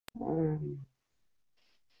And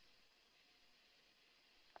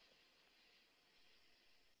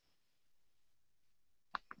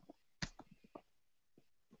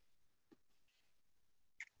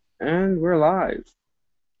we're live.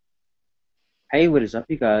 Hey, what is up,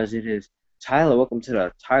 you guys? It is Tyler. Welcome to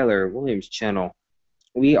the Tyler Williams channel.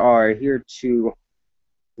 We are here to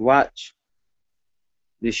watch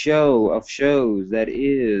the show of shows that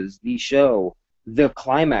is the show, The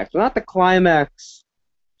Climax. Well, not the Climax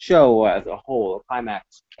show as a whole, the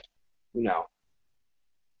Climax,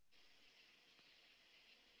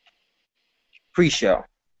 pre-show.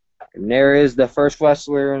 And there is the first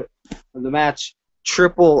wrestler of the match,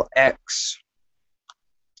 Triple X.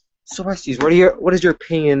 So, Westies, what is your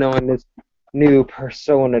opinion on this new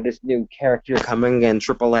persona, this new character coming in,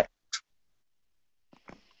 Triple X?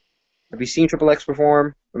 Have you seen Triple X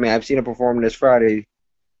perform? I mean, I've seen him perform this Friday,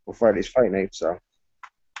 or Friday's fight night, so.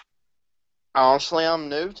 Honestly, I'm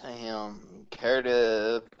new to him. Care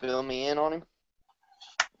to fill me in on him?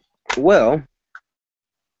 Well,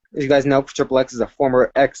 as you guys know, Triple X is a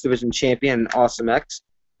former X Division champion and Awesome X.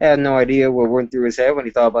 I had no idea what went through his head when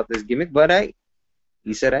he thought about this gimmick, but hey,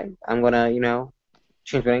 he said, hey, I'm going to,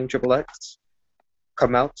 change my name, Triple X,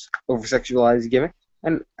 come out, over-sexualized gimmick,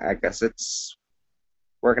 and I guess it's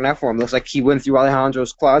working out for him. Looks like he went through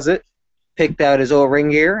Alejandro's closet, picked out his old ring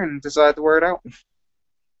gear, and decided to wear it out.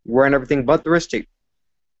 Wearing everything but the wrist tape.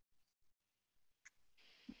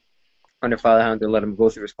 I wonder if Alejandro let him go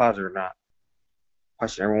through his closet or not.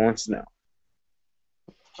 Question everyone wants to know.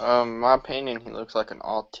 My opinion, he looks like an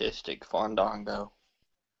autistic Fandango.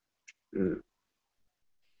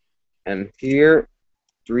 And here,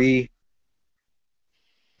 3,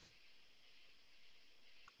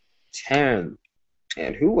 10.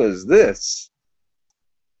 And who was this?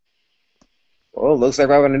 Well, it looks like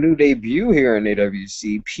we're having a new debut here in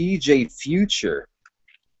AWC. PJ Future.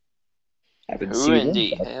 Who in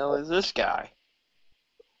the hell is this guy?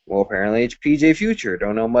 Well, apparently it's PJ Future.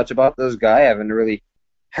 Don't know much about this guy. Haven't really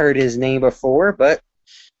heard his name before, but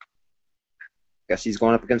I guess he's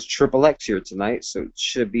going up against Triple X here tonight, so it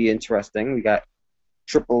should be interesting. We got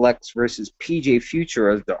Triple X versus PJ Future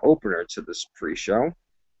as the opener to this pre-show.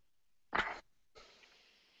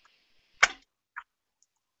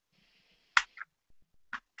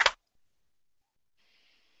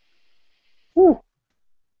 Whew.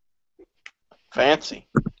 Fancy.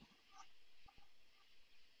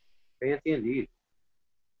 Fancy indeed.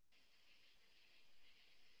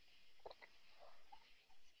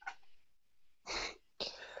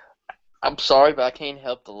 I'm sorry, but I can't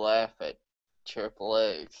help to laugh at Triple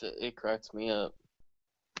X. It cracks me up.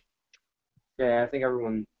 Yeah, I think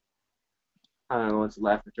everyone kind of wants to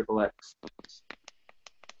laugh at Triple X.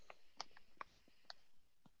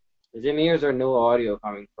 Is in ears or no audio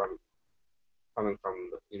coming from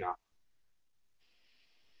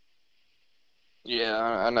Yeah,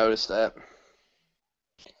 I noticed that.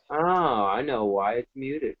 Oh, I know why it's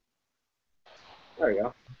muted. There we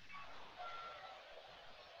go.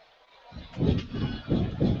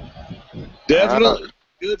 Definitely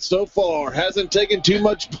good so far. Hasn't taken too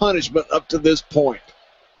much punishment up to this point.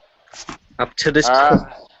 Up to this point.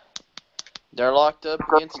 They're locked up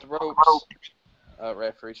against the ropes.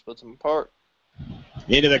 Referee splits them apart.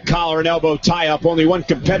 Into the collar and elbow tie-up. Only one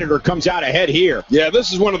competitor comes out ahead here. Yeah,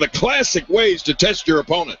 this is one of the classic ways to test your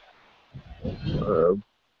opponent.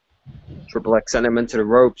 Triple X sent him into the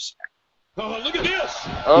ropes. Oh, look at this.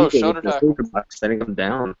 Oh, shoulder tackle. Setting him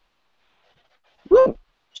down. Woo!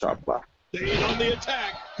 Sharp block. Staying on the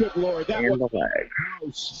attack. Good Lord, that And was the leg.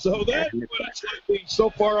 close. So that was likely so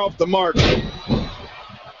far off the mark.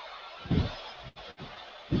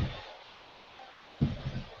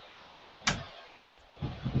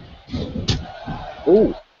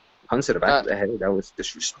 Ooh. Punch to the back of the head. That was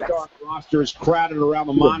disrespectful. dark roster is crowded around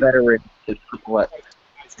the The monitor. veteran is Triple X.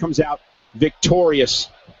 Comes out victorious.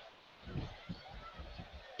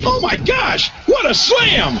 Oh, my gosh. What a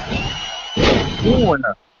slam. Ooh, and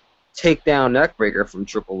a takedown neckbreaker from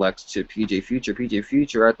Triple X to PJ Future. PJ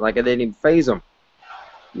Future acting like it didn't even phase him.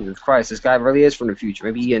 Jesus Christ, this guy really is from the future.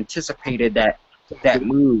 Maybe he anticipated that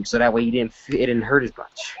move so that way it didn't hurt as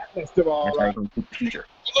much. Best of all, That's how you can beat the future.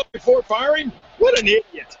 Look before firing. What an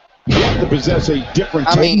idiot. you have to possess a different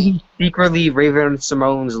I type mean, Secretly Raven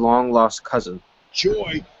Simone's long lost cousin.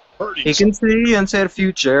 Joy hurting. He can see and said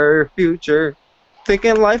future,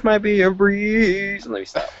 thinking life might be a breeze. Let me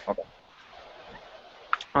stop. Okay.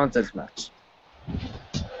 On to this match.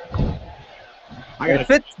 It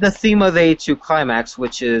fits the theme of the A2 Climax,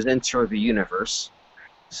 which is Enter the Universe.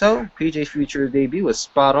 So, PJ Future's debut was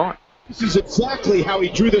spot on. This is exactly how he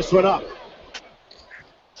drew this one up.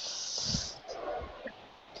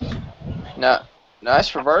 No,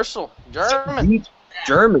 nice reversal. German. Deep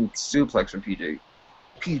German suplex from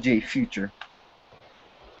PJ Future.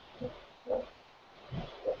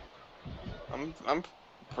 I'm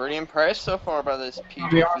pretty impressed so far by this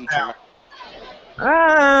PJ We are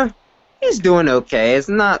Future. He's doing okay. It's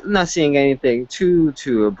not seeing anything too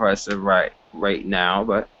impressive right now,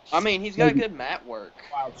 but I mean, he's got good mat work.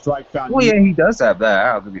 Wild strike found. well, yeah, he does have that.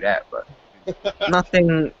 I'll give you that, but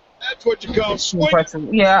nothing That's what you call swinging.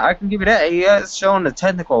 impressive. Yeah, I can give you that. He has shown the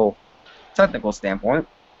technical standpoint.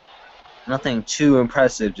 Nothing too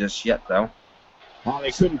impressive just yet, though. Oh,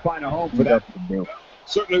 they couldn't find a home for that.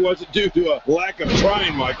 Certainly wasn't due to a lack of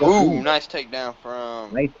trying, Michael. Ooh, nice takedown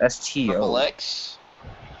from Nice STO. Triple X.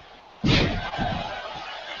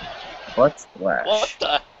 Butt splash. What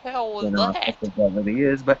the hell was Don't know that? what it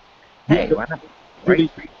is, but hey, why not?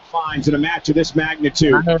 Pretty finds in a match of this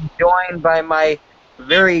magnitude. I am joined by my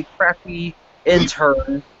very crappy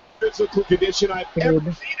intern, Physical condition I've ever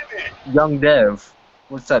seen him in. Young Dev.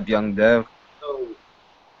 What's up, Young Dev?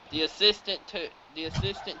 The assistant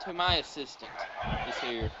to my assistant is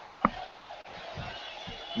here.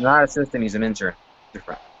 Not assistant, he's an intern.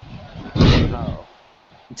 Different. Oh.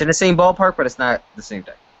 It's in the same ballpark, but it's not the same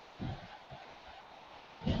thing.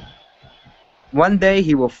 One day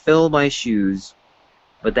he will fill my shoes,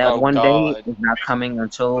 but that Oh, one God. day is not coming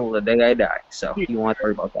until the day I die. So you won't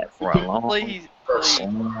worry about that for a long, Please,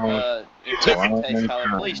 long if you can text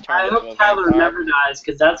Tyler, please turn I into hope a Tyler vampire. never dies,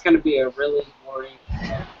 because that's going to be a really boring.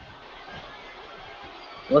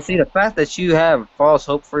 Well, see, the fact that you have false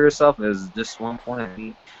hope for yourself is just one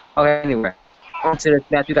point. Okay, anyway. On to this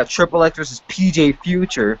match. We got Triple X versus PJ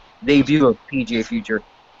Future. Debut of PJ Future.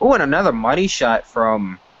 Oh, and another money shot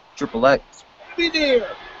from Triple X. Be there.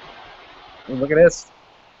 Ooh, look at this.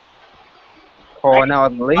 Oh, now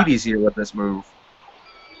the ladies here with this move.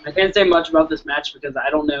 I can't say much about this match because I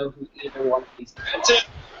don't know who either one of these are. That's it.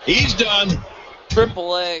 He's done.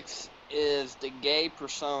 Triple X is the gay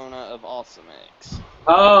persona of Awesome X.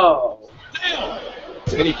 Oh.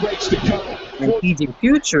 And he breaks the cover. And PJ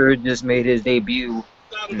Future just made his debut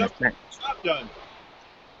Not in enough. this match. Not done.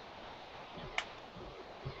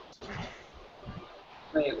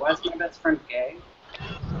 Wait, why is my best friend gay?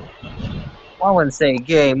 I wouldn't say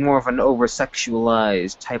gay, more of an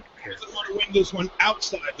over-sexualized type of character. Doesn't want to win this one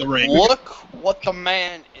outside the ring. Look what the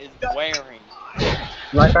man is wearing.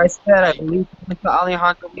 Like I said, I believe he went to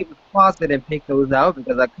Alejandro Lea's closet and picked those out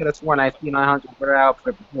because I could have sworn I've seen Alejandro wear that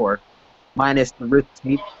outfit before. Minus the wrist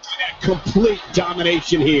tape. Complete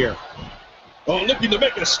domination here. Oh, looking to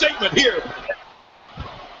make a statement here.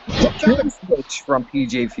 True switch from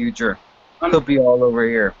PJ Future. He'll be all over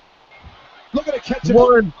here. Look at it catch him.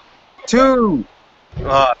 1, 2.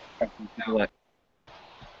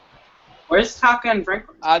 Where's Taka and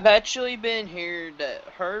Franklin? I've actually been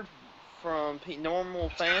heard from normal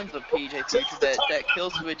fans of PJ Future that kill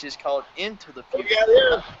switch is called Into the What we Future. got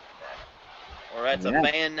here? Or that's Yeah. a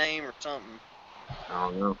fan name or something. I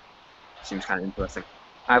don't know. Seems kind of interesting.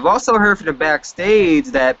 I've also heard from the backstage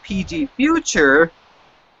that PG Future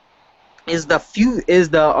is the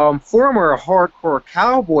former hardcore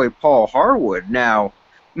cowboy Paul Harwood. Now,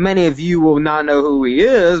 many of you will not know who he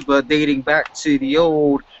is, but dating back to the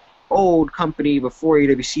old company before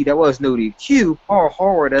AWC, that was No DQ. Paul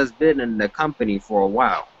Harwood has been in the company for a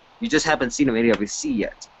while. You just haven't seen him in AWC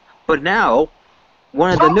yet. But now,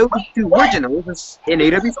 one of the No DQ originals is in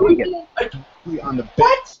AWC again. On the back.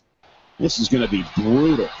 This is going to be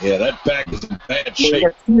brutal. Yeah, that back is in bad We shape.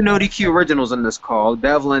 got two No DQ originals in this call.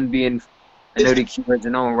 Devlin being a No DQ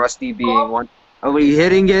original and Rusty being one. Oh, he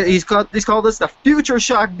hitting it. He's called this the Future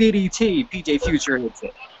Shock DDT. PJ Future hits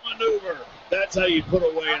it. Maneuver. That's how you put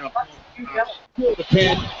away an opponent. Pull the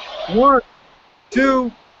pin. 1,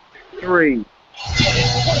 2, 3.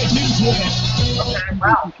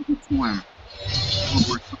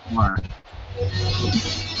 Wow.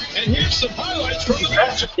 And here's some highlights from the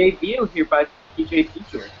match. Best debut here by PJ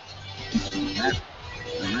Future.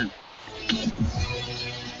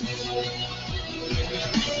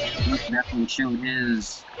 Definitely showed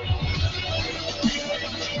his.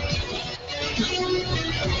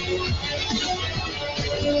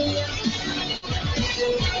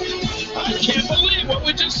 I can't believe what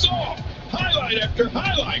we just saw. Highlight after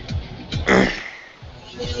highlight.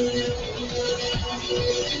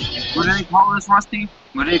 What do they call this, Rusty?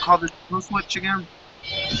 What do they call this kill switch again?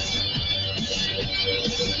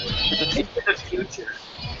 Into the future.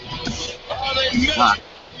 Oh, they missed. Ah.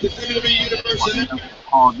 The WWE Universe and They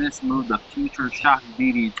call this move the Future Shock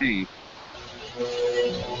DDT.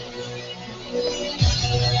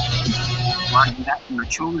 Right, that's from the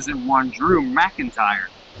chosen one, Drew McIntyre.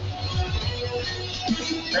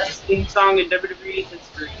 Best theme song in WWE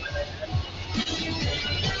history.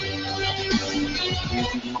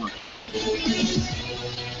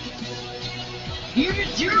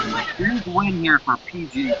 Big win here for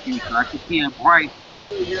PGQ, so I could see a bright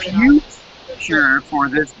future for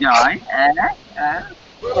this guy.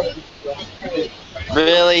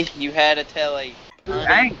 Really? You had to tell a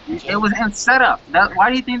Hey, it was in setup. Why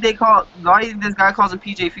do you think this guy calls him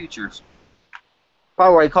PJ Futures?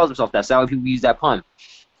 Probably why he calls himself that. So that way people use that pun.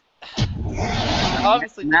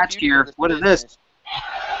 obviously Match here. What is business.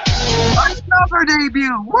 this? Another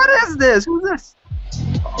debut. What is this? Who's this?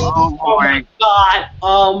 Oh Oh my boy. god!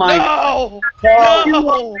 Oh my No! god!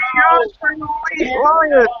 No!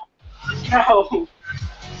 Lion. No!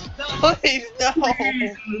 Please, no!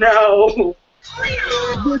 No!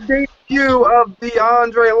 The debut of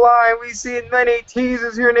DeAndre Lyon. We've seen many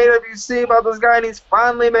teasers here in AWC about this guy, and he's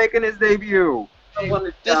finally making his debut. I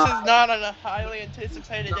wanna This die. is not a highly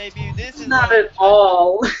anticipated debut. This is Not at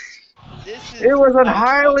all. This is It was a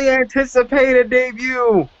highly anticipated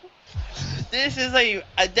debut. This is a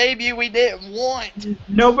debut we didn't want.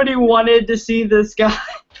 Nobody wanted to see this guy.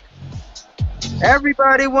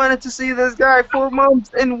 Everybody wanted to see this guy for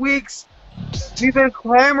months and weeks. We've been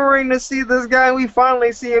clamoring to see this guy, and we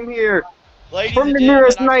finally see him here. Ladies From and the gentlemen,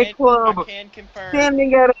 nearest I nightclub, can confirm.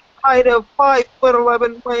 standing at a height of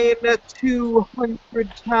 5'11", weighing at 200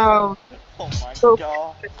 pounds. Oh my So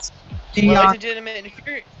god. it's Ladies Deion. and gentlemen,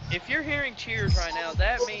 if you're hearing cheers right now,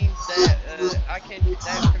 that means that that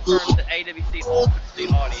confirms that AWC altered the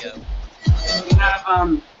audio. We have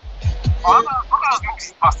Look at those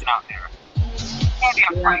movies busting out there.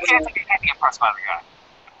 Can't be impressed by the guy.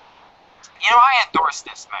 You know, I endorse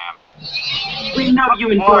this, man. we know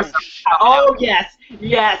you endorse him. Oh yes,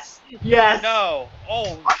 yes, yes, No.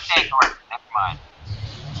 Oh. I can't endorse it. Never mind.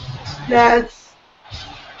 yes.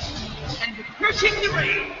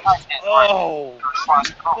 Oh.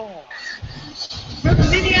 Oh.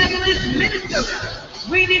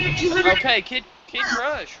 Okay, Kid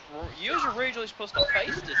Crush, you was originally supposed to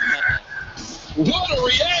face this man. What a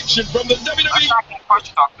reaction from the I'm WWE. not going to push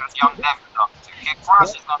talk to this young Devin, though. Kid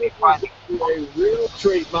Cross is going to be fighting. A real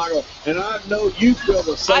treat, Michael, and I know you feel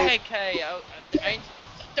the I same. hate KO.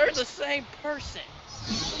 They're the same person.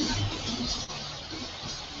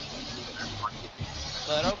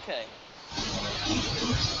 But okay.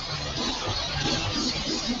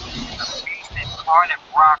 Hard and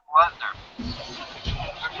Brock Lesnar.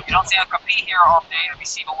 You don't see him compete here all day at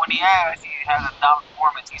WC, but when he has a down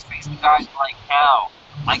performance. He's facing guys like Cal,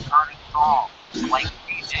 like Curtis Hall, like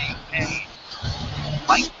DJ Payne,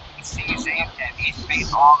 like CZ, and he's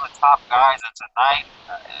faced all the top guys. And tonight,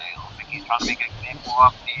 I don't think he's trying to make an example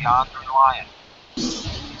of DeAndre Lyon.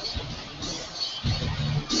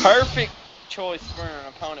 Perfect choice for an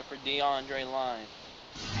opponent for DeAndre Lyon.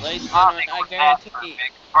 Ladies and I gentlemen, think I it was that guarantee.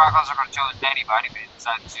 perfect. Brock Lesnar going to choose anybody, but he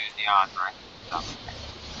decided to choose DeAndre. So.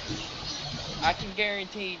 I can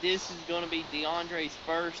guarantee this is going to be DeAndre's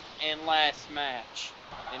first and last match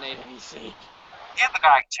in AWC. Give the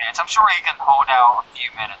guy a chance. I'm sure he can hold out a few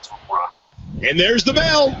minutes with Brock. And there's the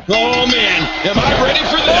bell. Oh, man. Am I ready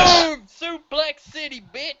for this? Boom! Suplex City,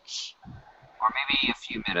 bitch! Or maybe a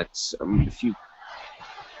few minutes. A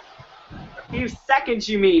few seconds,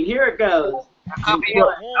 you mean? Here it goes. Could be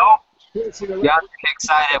nope. Got kick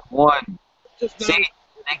side at one. See,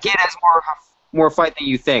 the kid has more fight than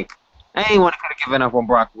you think. Anyone could have given up on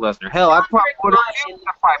Brock Lesnar. Hell, I probably would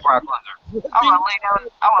have fight Brock Lesnar. I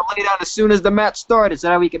would lay down as soon as the match started, so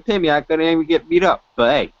that we could pin me. I couldn't even get beat up.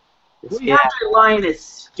 But hey, DeAndre Lyon is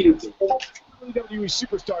stupid. WWE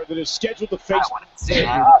superstar that is scheduled to face.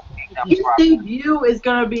 His debut is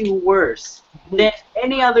gonna be worse than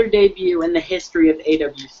any other debut in the history of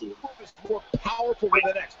AWC. More powerful than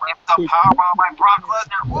the next. The power by Brock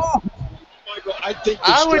Lesnar. Woo! Michael, I think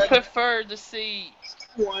I would prefer to see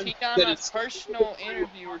one that Tiana's is personal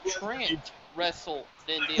interviewer Trent wrestle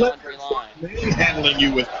than DeAndre Lyon. handling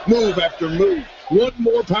you with move after move. One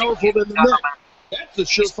more powerful than the next. That's a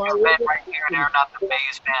surefire way. Right here, they're not the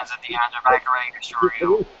biggest fans of DeAndre, but I can assure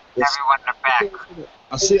you, everyone in the back.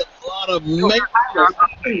 I see a lot of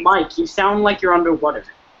Mike, you sound like you're underwater.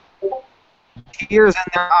 Tears in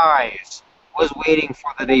their eyes was waiting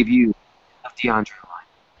for the debut of DeAndre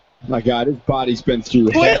Lyon. My God, his body's been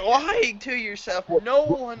through Quit lying to yourself. No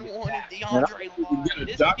one wanted DeAndre Lyon. Get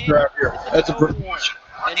a doctor out here. That's a promotion.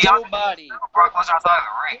 And nobody. Brock Lesnar outside of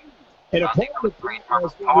the ring. And I think it was great.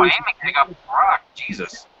 Oh, aiming pick up Brock.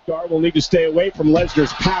 Jesus. Star will need to stay away from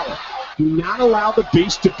Lesnar's power. Do not allow the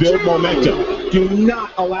beast to build momentum. Do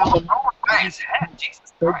not allow them. Jesus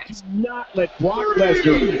Do Christ. not let Brock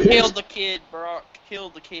Lesnar Kill the kid, Brock. Kill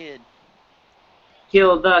the kid.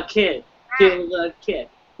 Kill the kid. Kill the kid.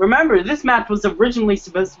 Remember, this match was originally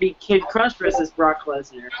supposed to be Kid Crush versus Brock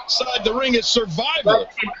Lesnar. Inside the ring is survival. But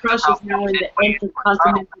Kid Crush is now in the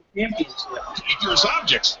Intercontinental Championship. Dangerous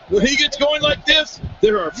objects. When he gets going like this,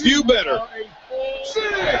 there are few better.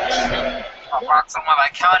 Brock, someone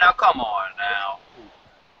like count now. Come on now.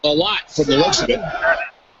 A lot from the looks of it.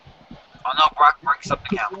 Oh no, Brock breaks up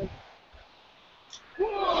the count.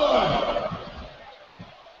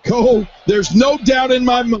 Cole, there's no doubt in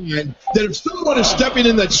my mind that if someone is stepping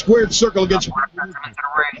in that squared circle against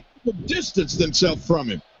will distance themselves from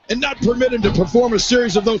him and not permit him to perform a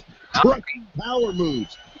series of those crushing power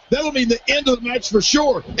moves. That'll mean the end of the match for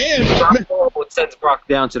sure. And Sends Brock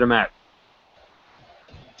down to the mat.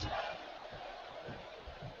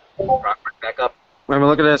 Brock back up. Remember,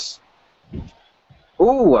 look at this.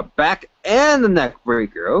 Ooh, a back and the neck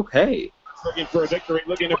breaker. Okay. looking for a victory,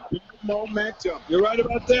 looking to build momentum. You're right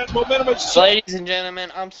about that. Momentum is Ladies and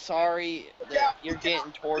gentlemen, I'm sorry that you're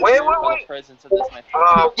getting tortured Wait. by the presence of this man.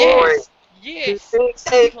 Oh, Yes! boy. Yes!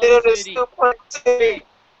 Take Suplex it in City. the Suplex City.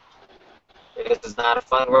 This is not a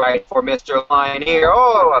fun ride for Mr. Lion here.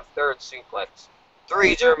 Oh, a third suplex.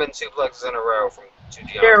 3 German suplexes in a row from 2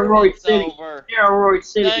 DeAndre. Steroid It's City. over. Steroid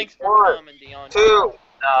City. Thanks for coming, DeAndre. 2. No,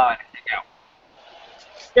 I didn't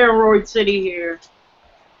go. Steroid City here.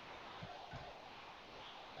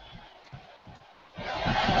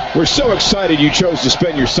 We're so excited you chose to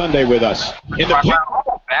spend your Sunday with us. In the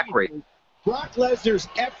Back rate. Brock Lesnar's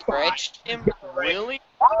F5. Stretched him, really?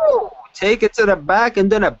 Oh, Take it to the back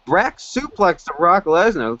and then a back suplex to Brock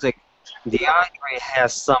Lesnar. Looks like DeAndre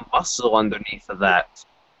has some muscle underneath of that.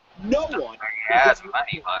 No one. he has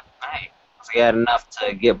money, but hey, he had enough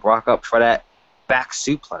to get Brock up for that back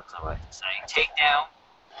suplex, I like to say. Takedown.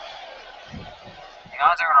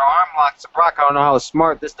 DeAndre with an arm lock to Brock. I don't know how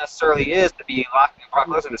smart this necessarily is to be locking Brock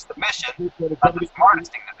Lesnar to submission. Not the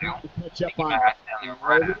smartest thing to do. Catch up Taking on. back down the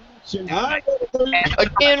right.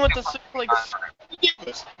 Again with the suplex.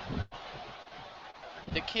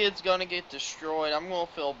 The kid's gonna get destroyed. I'm gonna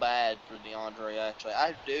feel bad for DeAndre, actually.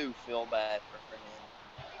 I do feel bad for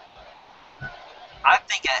him. I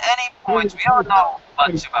think at any point, we all know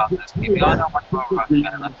much about this. We all know much about this.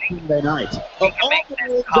 I think Sunday night. he can make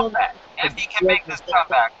this comeback. If he can make this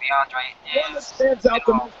comeback, DeAndre One that is... stands out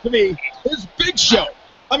the most to me is Big Show.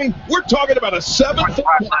 I mean, we're talking about a 7-foot.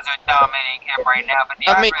 Brock Lesnar dominating him right now, but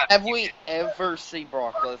DeAndre... I mean, have we ever seen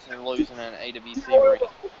Brock Lesnar losing in an AWC ring?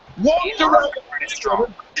 Walked around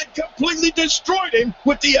and completely destroyed him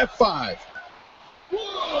with the F5.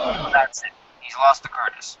 That's it. He's lost to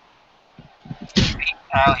Curtis. He beat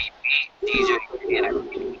Al, he beat DJ, he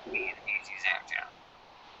beat Zamjan.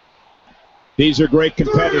 These are great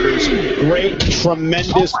competitors. Great,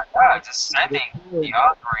 tremendous. Oh my God, just sending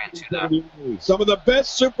DeAndre into the... Some of the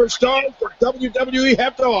best superstars that WWE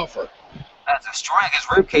have to offer. Destroying his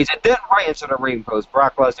ribcage and then right into the ring post.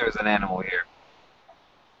 Brock Lesnar is an animal here.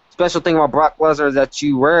 Special thing about Brock Lesnar is that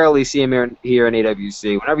you rarely see him here in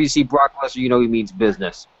AWC. Whenever you see Brock Lesnar, you know he means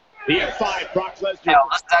business. The F5, Brock Lesnar. Hell,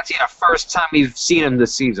 this is actually the first time we've seen him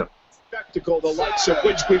this season. Spectacle, the likes of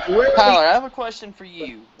which we've rarely Tyler, I have a question for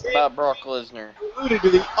you about Brock Lesnar. alluded to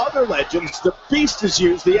the other legends. The Beast has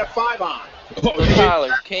used the F5 on. So,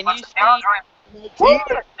 Tyler, can you see...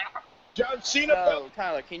 John Cena. So,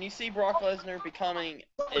 Tyler, can you see Brock Lesnar becoming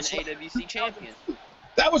an AWC champion?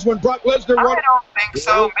 That was when Brock Lesnar I won. don't think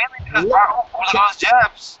so. Mainly because Brock, all those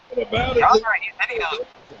jabs. About DeAndre, it. he goes...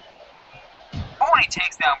 Oh, and he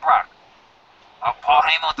takes down Brock. Oh, Paul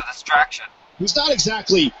Heyman with the distraction. He's not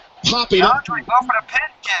exactly popping up. DeAndre, go for the pin,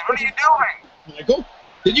 kid. What are you doing? Michael,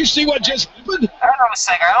 did you see what just happened? I don't know what I'm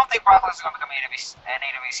saying. I don't think Brock Lesnar is going to become an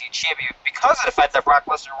AWC champion because of the fact that Brock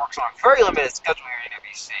Lesnar works on a very limited schedule here in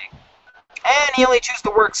AWC. And he only chooses to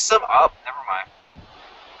work some... Oh, never mind.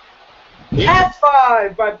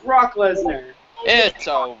 F5 by Brock Lesnar. It's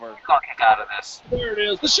over. He's going to kick out of this. There it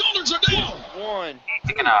is. The shoulders are down. 1, He's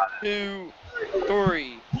kicking out of this. 2, 3.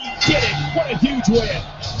 He did it. What a huge win.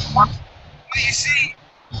 But you see,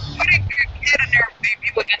 putting a kid in there and beating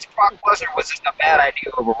people against Brock Lesnar was just a bad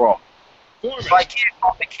idea overall. So I can't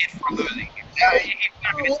fault the kid for losing. He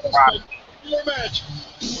went up against Brock. Your match.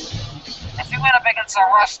 If he went up against a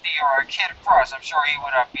Rusty or a Kid Cross, I'm sure he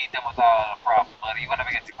would have beat them without a problem. But he went up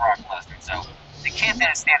against Brock Lesnar, so the kid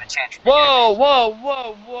didn't stand a chance. Whoa, whoa,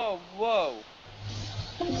 whoa, whoa, whoa.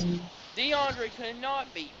 DeAndre could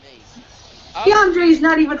not beat me. DeAndre's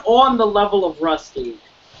not even on the level of Rusty.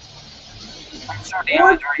 I'm sure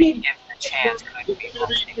DeAndre given a chance could beat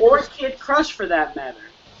Rusty. Or Kid Crush for that matter.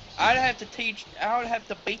 I would have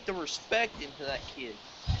to beat the respect into that kid.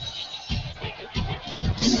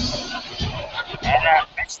 that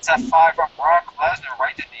mentions that 5 from Brock Lesnar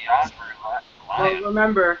right to DeAndre Well, Lyon.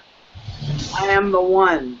 remember, I am the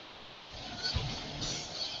one.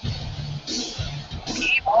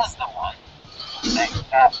 He was the one that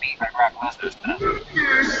got beat by Brock Lesnar's death.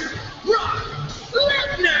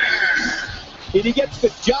 And he gets the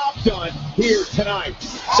job done here tonight.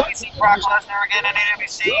 Will we see Brock Lesnar again in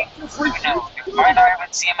AWC? Who knows? We might not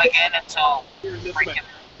even see him again until freaking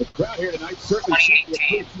The crowd here tonight certainly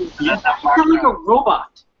 2018. You sound like a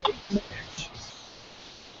robot.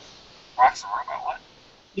 Brock's a robot, what?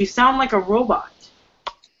 You sound like a robot.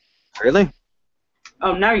 Really?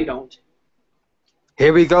 Oh, now you don't.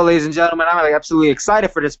 Here we go, ladies and gentlemen. I'm absolutely excited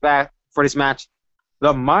for this match.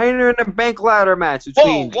 The Minor in the Bank ladder match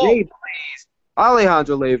between Jay Blaze,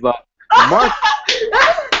 Alejandro Leyva, Mark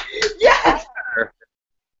Yes!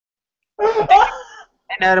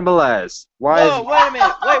 and Adam Belaz. Why? Whoa, wait a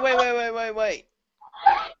minute. Wait.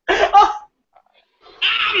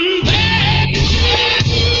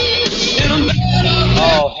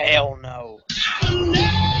 Oh, hell no.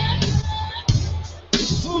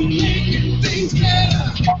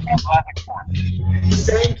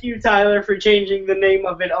 Thank you, Tyler, for changing the name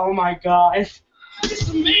of it. Oh my god.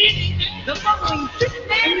 The following 6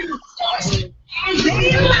 man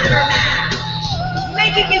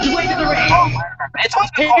making his way to the ring. It's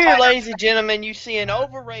always been Here, ladies and gentlemen, you see an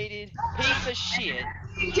overrated piece of shit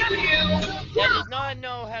that does not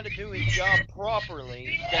know how to do his job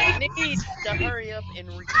properly, that needs to hurry up and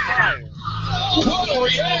retire. What a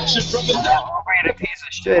reaction from the overrated piece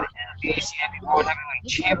of shit and BCW World Heavyweight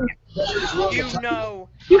Champion. You know,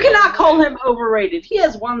 You cannot call him overrated. He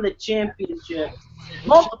has won the championship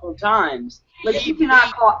multiple times. Like, you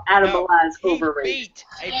cannot call Adam Belaz he overrated. beat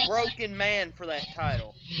a broken man for that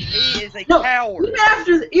title. He is a No, coward.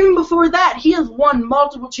 even before that, he has won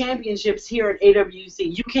multiple championships here at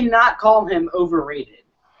AWC. You cannot call him overrated.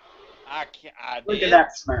 I Look did. at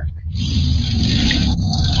that smirk. Here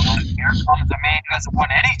comes a man who hasn't won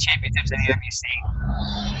any championships in the WC,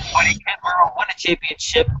 but he can won a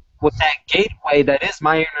championship with that gateway that is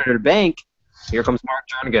Minor in the Bank. Here comes Mark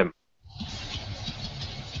Jernigan.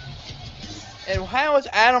 And how is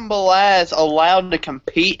Adam Belaz allowed to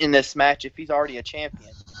compete in this match if he's already a champion?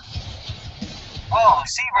 Oh,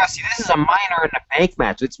 see, Rusty, this is a Minor in the Bank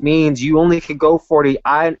match, which means you only can go for the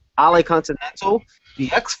Ale Continental, the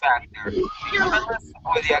X Factor, the Limitless,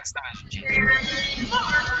 or the X Division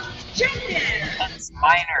champion. That's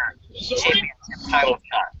Minor championship title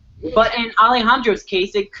shot. But in Alejandro's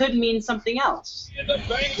case, it could mean something else. in the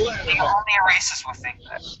bank ladder. The only racist will think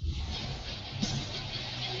that.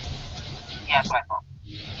 Yeah, that's what I thought.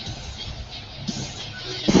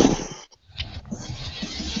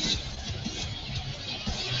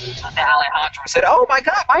 And Alejandro said, "Oh my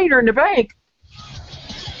God, Minor in the Bank!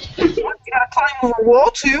 What, you gotta climb over a wall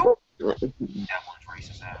too?" That one's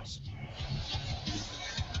racist ass.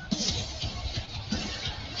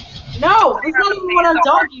 No, that's not even what I'm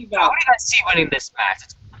talking So about. who do you guys see winning this match?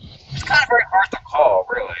 It's kind of very hard to call,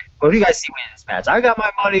 really. But who do you guys see winning this match? I got my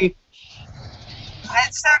money. I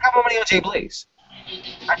got my money on Jay Blaze.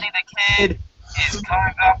 I think the kid is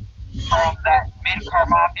coming up from that mid-card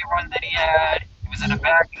mafia run that he had. He was in the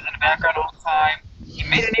background all the time. He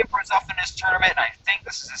made a name for himself in this tournament, and I think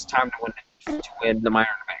this is his time to win the Minor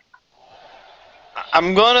in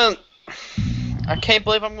the Bank. I can't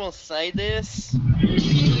believe I'm gonna say this.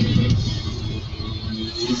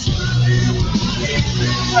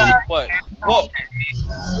 What? Whoa.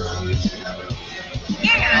 I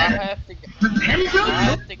have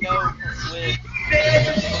to go with.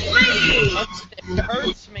 It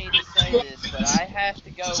hurts me to say this, but I have to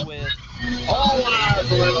go with. All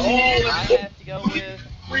eyes are on I have to go with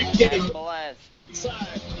Adam Belaz.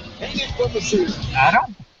 hanging from the ceiling.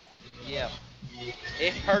 Adam? Yeah.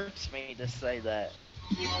 It hurts me to say that.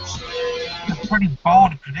 A pretty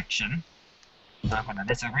bold prediction. Not gonna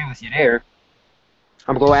disagree with you there.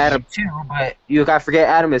 I'm going Adam. Too, but You gotta forget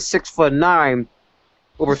Adam is 6'9",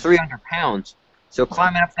 over 300 pounds. So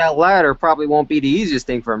climbing up that ladder probably won't be the easiest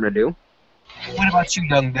thing for him to do. what about you,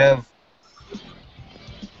 young Dev?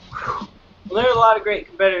 Well, there are a lot of great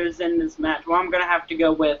competitors in this match. Well, I'm gonna have to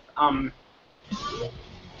go with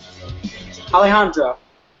Alejandro.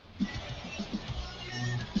 You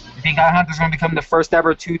think Alejandro's gonna become the first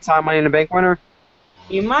ever two-time Money in the Bank winner?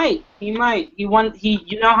 He might. You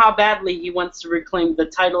know how badly he wants to reclaim the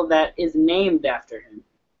title that is named after him.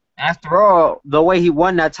 After all, the way he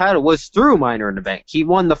won that title was through Minor in the Bank. He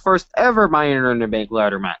won the first ever Minor in the Bank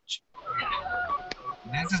ladder match.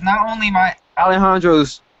 This is not only my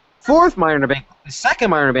Alejandro's fourth Money in the Bank, the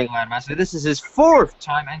second Money in the Bank ladder match. So this is his fourth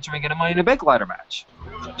time entering in a Money in the Bank ladder match.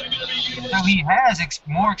 So he has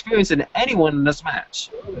more experience than anyone in this match.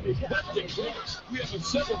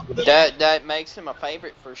 That makes him a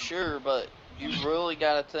favorite for sure, but you really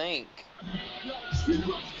gotta think.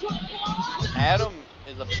 Adam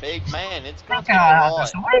is a big man. It's gonna take a lot.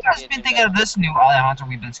 So what have you guys been thinking of this new Alejandro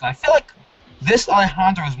we've been seeing? I feel like this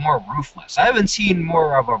Alejandro is more ruthless. I haven't seen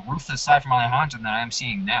more of a ruthless side from Alejandro than I am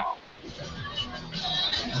seeing now.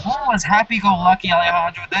 Before it was happy-go-lucky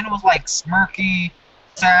Alejandro, then it was like smirky,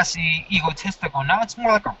 sassy, egotistical. Now it's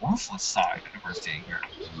more like a ruthless side that we're seeing here.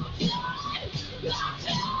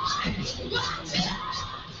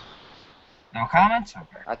 No comments?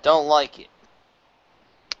 Okay. I don't like it.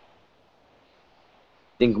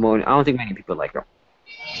 I don't think many people like him.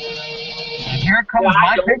 And here comes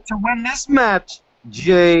my pick to win this match,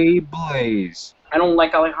 Jay Blaze. I don't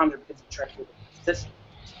like Alejandro because he tried to do this.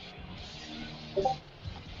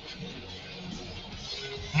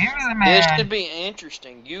 Here's the man. This should be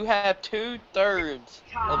interesting. You have 2/3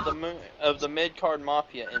 of the mid-card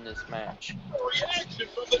mafia in this match. Reaction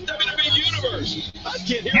from the WWE Universe. I can't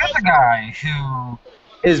hear Here's a guy who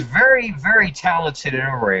is very, very talented in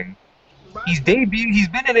a ring. He's been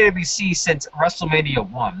in AWC since WrestleMania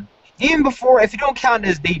 1. Even before, if you don't count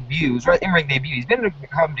his debuts, right, in-ring debut, he's been in the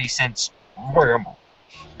company since Royal Rumble.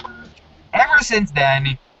 Ever since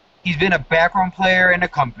then, he's been a background player in the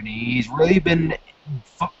company. He's really been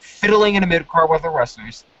fiddling in the mid-card with the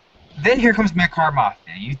wrestlers. Then here comes mid-card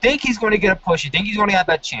Mafia. You think he's going to get a push. You think he's going to have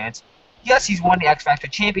that chance. Yes, he's won the X Factor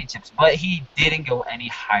Championships, but he didn't go any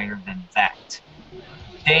higher than that.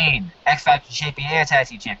 Dane, X Factor Champion and Tag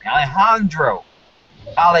Team Champion. Alejandro,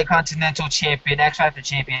 Ale Continental Champion, X Factor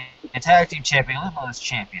Champion, and Tag Team Champion, Limitless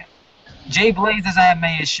Champion. Jay Blaze doesn't have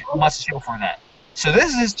much to show for that. So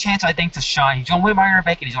this is his chance, I think, to shine. He's going to win Money in the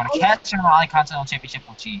Bank, and he's going to catch him on Ale Continental Championship,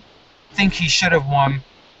 which he think he should have won.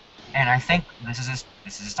 And I think this is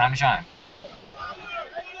his time to shine.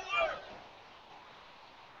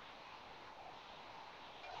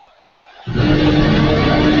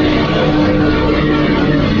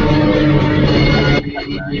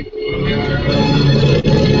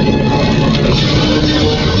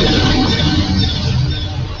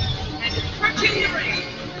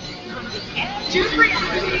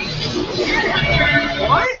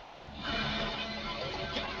 What?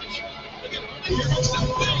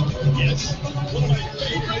 Yes, one of my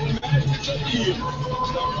favorite matches of the year.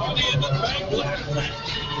 The Money in the Bank ladder match.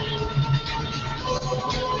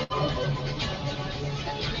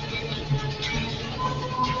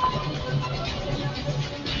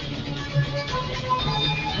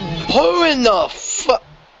 Who in the fuck?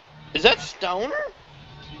 Is that Stoner?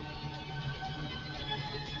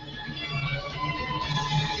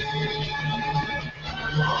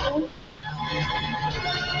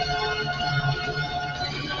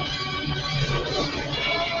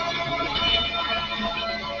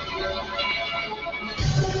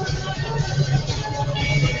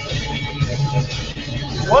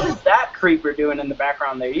 What is that creeper doing in the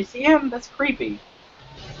background there? You see him? That's creepy.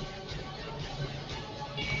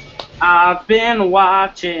 I've been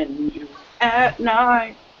watching you at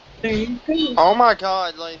night. Oh my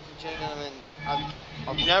god, ladies and gentlemen.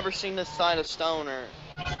 I've never seen this side of Stoner.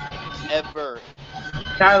 Ever.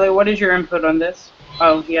 Tyler, what is your input on this?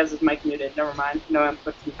 Oh, he has his mic muted. Never mind. No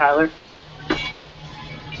input from Tyler.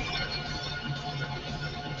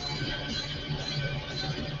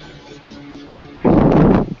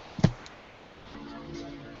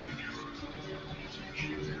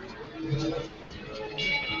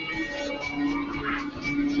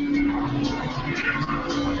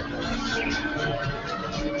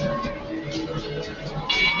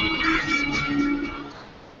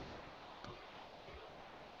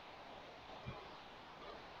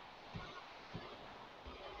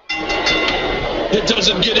 It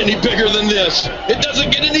doesn't get any bigger than this. It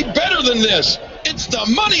doesn't get any better than this. It's the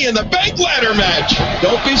Money in the Bank ladder match.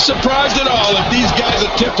 Don't be surprised at all if these guys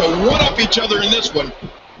attempt to one-up each other in this one.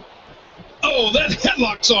 Oh, that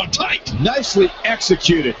headlock's on tight. Nicely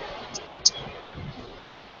executed.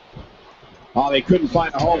 Oh, they couldn't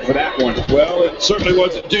find a home for that one. Well, it certainly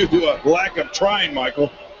wasn't due to a lack of trying,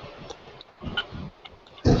 Michael.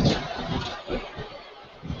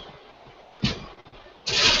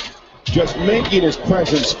 Just making his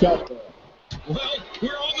presence felt there. Well, we're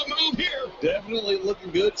on the move here. Definitely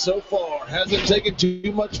looking good so far. Hasn't taken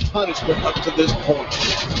too much punishment up to this point.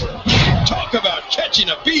 Talk about catching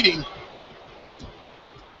a beating.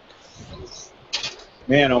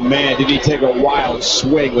 Man, oh man, did he take a wild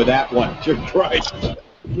swing with that one. You're right.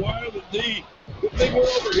 Wild indeed. Good thing we're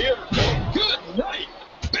over here. Good night.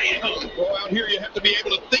 Bam. here, you have to be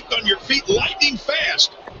able to think on your feet lightning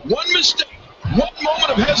fast. One mistake, one moment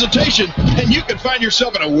of hesitation, and you can find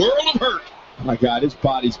yourself in a world of hurt. My God, his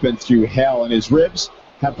body's been through hell, and his ribs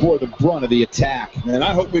have bore the brunt of the attack. And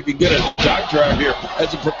I hope we can get a doctor out here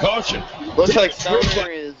as a precaution. Looks like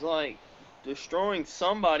Stoner is like destroying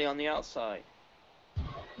somebody on the outside.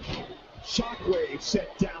 Shockwave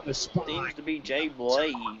set down the spine. Seems to be Jay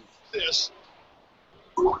Blaze. This.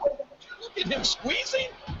 Look at him squeezing.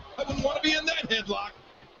 I wouldn't want to be in that headlock.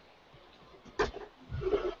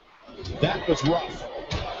 That was rough.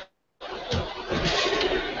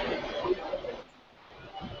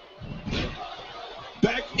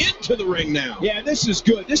 Back into the ring now. Yeah, this is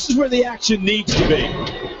good. This is where the action needs to be.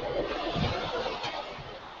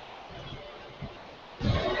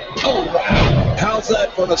 Oh, wow. How's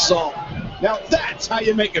that for an assault? Now that's how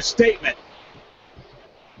you make a statement.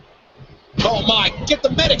 Oh my, get the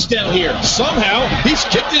medics down here. Somehow, he's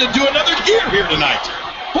kicked it into another gear here tonight.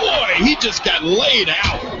 Boy, he just got laid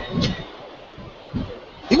out.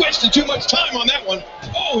 He wasted too much time on that one.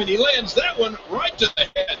 Oh, and he lands that one right to the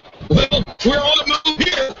head. Well, we're on the move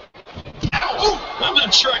here. Ow, I'm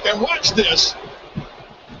not sure I can watch this.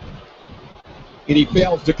 And he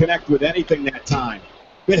fails to connect with anything that time.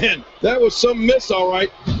 Man, that was some miss, all right.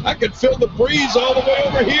 I could feel the breeze all the way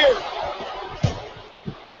over here.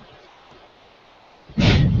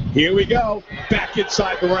 Here we go. Back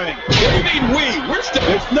inside the ring. What do you mean we?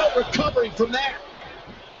 There's no recovering from that.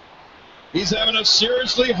 He's having a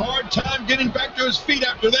seriously hard time getting back to his feet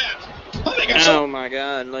after that. I think Oh my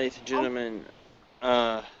God, ladies and gentlemen.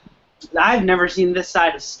 I've never seen this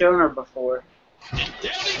side of Stoner before.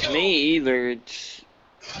 Me either.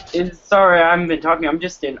 Sorry, I haven't been talking. I'm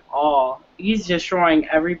just in awe. He's destroying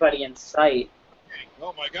everybody in sight.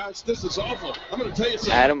 Oh my gosh, this is awful. I'm going to tell you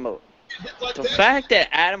something. The fact that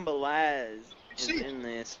Adam Belaz is in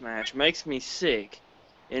this match makes me sick.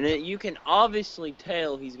 And you can obviously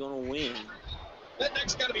tell he's going to win. That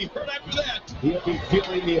neck's got to be hurt after that. He'll be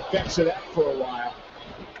feeling the effects of that for a while.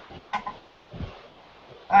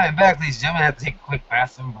 I'm back, ladies and gentlemen. I have to take a quick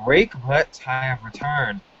bathroom break, but I have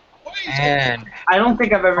returned. And I don't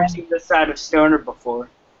think I've ever seen this side of Stoner before.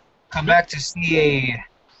 come back to see a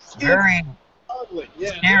very Ugly.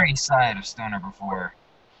 Yeah. scary side of Stoner before.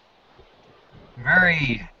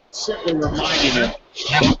 Very Simply reminding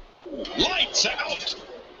him. Lights out.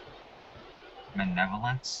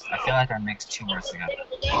 benevolence. I feel like I mixed two words together.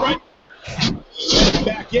 Right.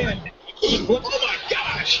 Back in. Oh my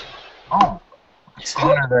gosh. Oh,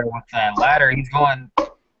 Stoner there with that ladder. He's going.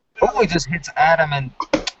 Oh, he just hits Adam and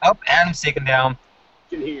up. Adam's taken down.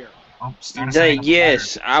 Here. Oh, Stoner's setting up the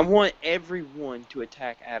Yes, I want everyone to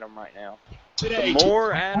attack Adam right now. Today. The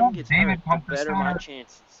more Adam gets David hurt, the better my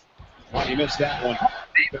chances. Oh, you missed that one.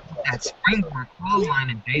 That springboard clothesline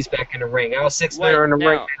and Jay's back in the ring. Now 6 Wait, later in the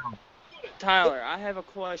ring now. now. Tyler, I have a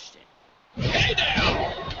question. Hey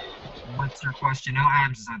now. What's your question? No,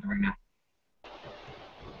 Adam's inside the ring now.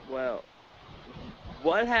 Well,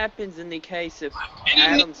 what happens in the case if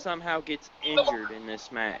Adam somehow gets injured in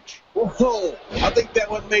this match? Whoa, I think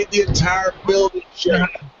that one made the entire building You know shake.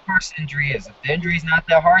 how the first injury is. If the injury's not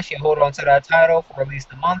that harsh, you hold on to that title for at least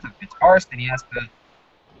a month. If it's harsh, then he has to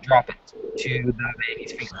drop it to the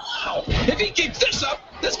lady's feet. If he keeps this up,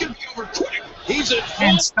 this could be over quick. He's at full.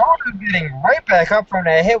 And Stoner getting right back up from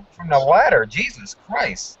the hit from the ladder. Jesus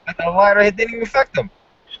Christ. Like the ladder hit didn't even affect him.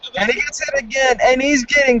 And he gets hit again, and he's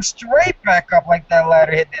getting straight back up like that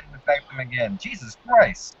ladder hit didn't affect him again. Jesus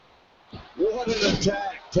Christ. What an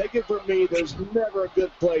attack. Take it from me, there's never a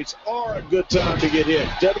good place or a good time to get hit.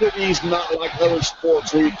 WWE's not like other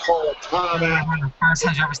sports where you call a timeout. One of the first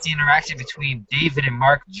times you ever see interaction between David and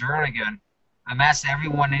Mark Jernigan. A match that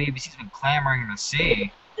everyone in ABC's been clamoring to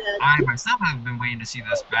see. I myself have been waiting to see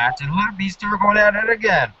this match, and look, these two are going at it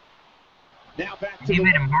again. Now back to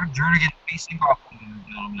David the and Mark Jernigan facing off, ladies and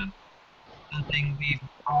gentlemen. Something we've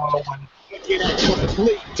all wanted. looking at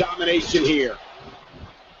complete domination here.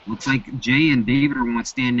 Looks like Jay and David are one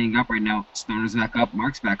standing up right now. Stoner's back up,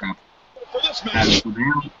 Mark's back up. For this Adams match. go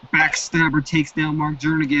down. Backstabber takes down Mark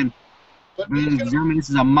Jernigan. Ladies and gentlemen, this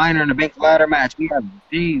is a minor in the bank ladder match. We have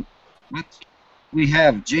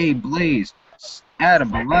Jay Blaze, Adam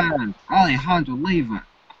Balan, Alejandro Leyva.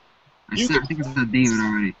 I think it's said David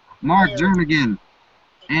already. Mark Jernigan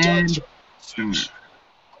and Stoner.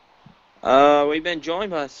 We've been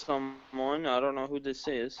joined by someone. I don't know who this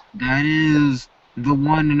is. That is the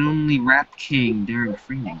one and only Rap King, Derek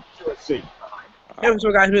Freeman. Let's see. Hey, what's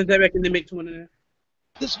up, guys? Who's that back in the mix one in there?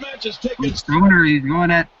 This match is taking. Stoner, he's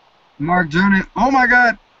going at Mark Jernigan. Oh my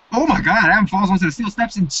God! Oh my God! Adam falls onto the steel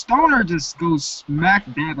steps and Stoner just goes smack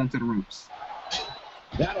dab onto the ropes.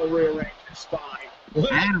 That'll rearrange your spine.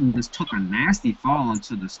 Adam just took a nasty fall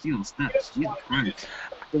onto the steel steps. Jesus Christ.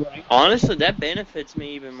 Honestly, that benefits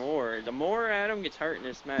me even more. The more Adam gets hurt in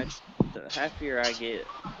this match, the happier I get.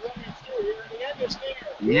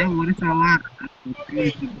 Yeah, what if I ladder?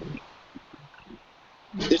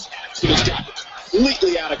 This accident's got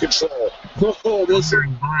completely out of control. Oh, this is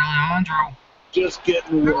Alejandro. just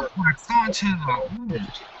getting worse. It's going to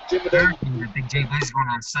the Big J Blaze is going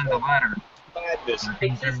to ascend the ladder. Madness.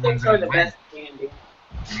 Pixie sticks are the best candy.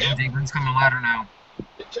 And Big Blaze coming ladder now.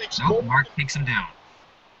 It takes Nope, Mark takes him down.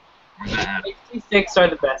 Where's that at? Pixie sticks are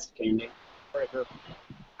the best candy. I don't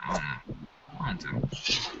know. One, two.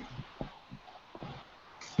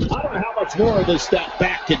 I don't know how much more of this that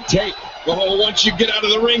back can take. Oh, once you get out of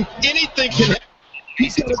the ring, anything can happen.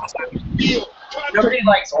 He's got a deal. Nobody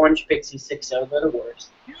likes orange pixie sticks, though. They're the worst.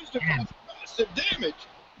 Used to cause massive damage.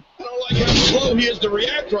 I don't like how slow he is to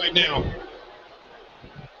react right now.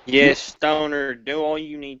 Yes, Stoner, do all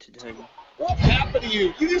you need to do. What happened to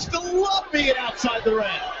you? You used to love being outside the ring.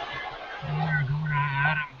 We're going to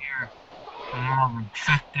Adam here. I don't know how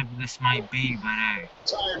effective this might be, but hey.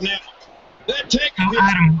 Tired now. That take So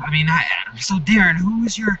Adam, not Adam. So Darren,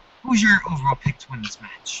 who's your overall pick to win this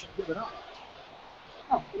match?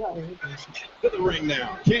 to the ring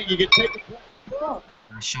now. Can't you get taken?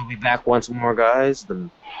 She'll be back once more, guys.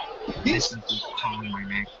 This is calling my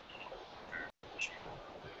name.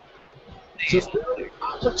 Just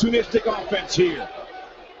opportunistic offense here.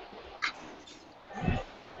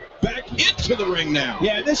 Back into the ring now.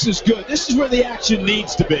 Yeah, this is good. This is where the action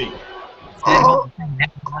needs to be.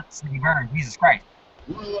 Jesus Christ.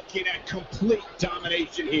 We're looking at complete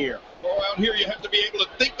domination here. Oh, out here you have to be able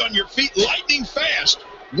to think on your feet lightning fast.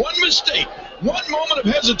 One mistake, one moment of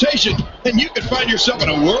hesitation, and you can find yourself in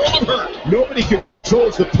a world of hurt. Nobody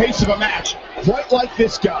controls the pace of a match quite like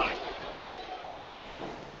this guy.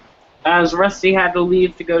 As Rusty had to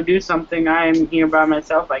leave to go do something, I am here by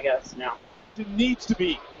myself, I guess, now. It needs to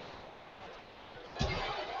be.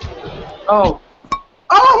 Oh.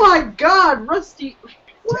 Oh my god, Rusty!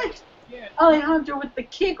 What? Alejandro with the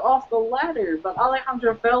kick off the ladder, but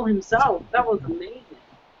Alejandro fell himself. That was amazing.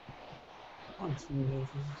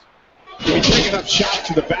 If you take enough shots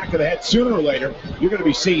to the back of the head, sooner or later, you're going to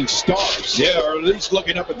be seeing stars. Yeah, or at least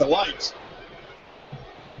looking up at the lights.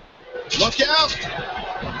 Look out!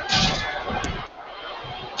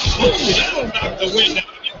 Oh, that'll knock the wind out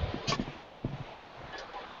of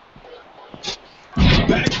you.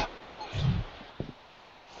 Back.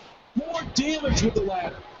 More damage with the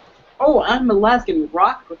ladder. Oh, I'm Alaskan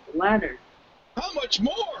rock with the ladder. How much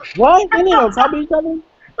more? What? They ain't on top of each other?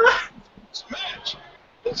 This match.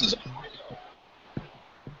 This is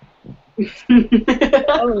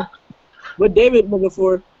Oh, what David looking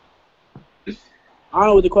for? I don't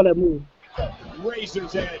know what they call that move.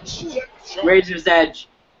 Razor's edge. Razor's Edge.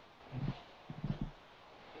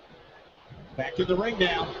 Back in the ring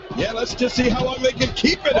now. Yeah, let's just see how long they can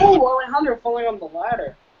keep it. Oh, Alejandro falling on the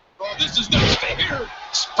ladder. Oh, this is not fair.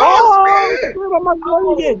 Oh, screw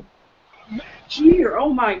my again. Here,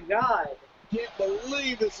 oh my god. Can't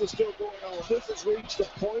believe this is still going on. This has reached the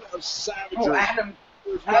point of savagery. Oh, Adam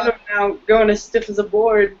now going as stiff as a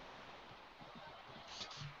board.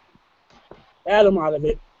 Adam out of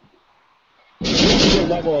it. The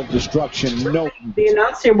level of destruction, no. The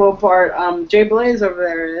announce table part, Jay Blaze over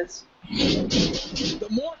there is. The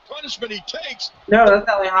more punishment he takes, No, that's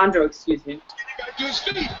Alejandro, excuse me. he got to his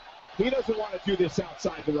feet. He doesn't want to do this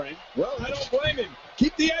outside the ring. Well, I don't blame him.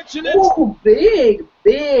 Keep the action in. Oh, big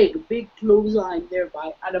clothesline there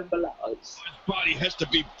by Adam Balaz. His body has to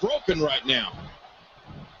be broken right now.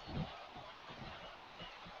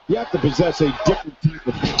 You have to possess a different type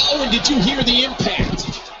of. Oh, and did you hear the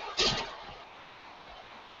impact?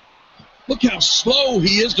 Look how slow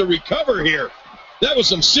he is to recover here. That was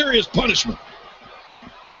some serious punishment.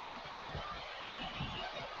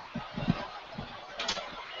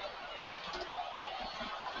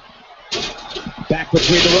 Back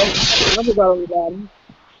between the ropes. I'm about to go him.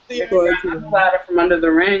 The ladder from under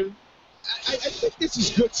the ring. I think this is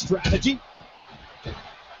good strategy.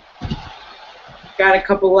 Got a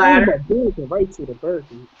couple ladders. Right to the bird.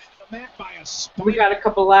 The mat by a spike. We got a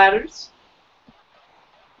couple ladders.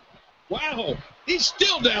 Wow, he's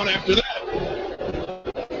still down after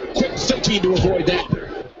that. Quick thinking to avoid that.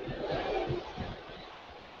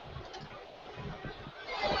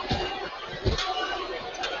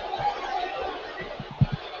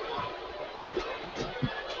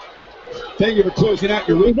 Thank you for closing out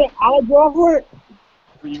your Is week that our draw for it?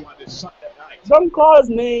 for you on this Sunday night. Don't call his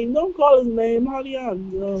name. Don't call his name.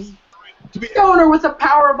 Alejandro. To be Stoner with a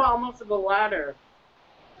power bomb off of the ladder.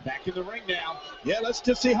 Back in the ring now. Yeah, let's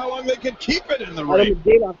just see how long they can keep it in the I ring. don't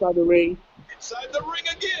get outside the ring. Inside the ring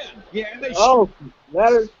again. Yeah, and they Oh,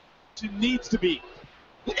 ladder. needs to be.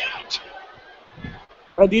 Look out!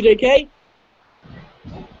 DJK?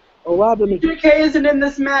 Oh, what happened? DK isn't in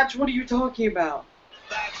this match. What are you talking about?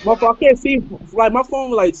 I can't see. Like, my phone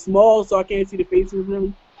was like small, so I can't see the faces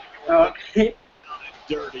really. Okay.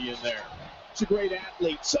 Dirty in there. He's a great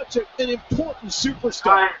athlete. Such an important superstar.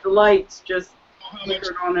 Alright, the lights just How much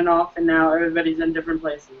flickered on and off, and now everybody's in different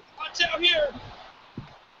places. watch out here.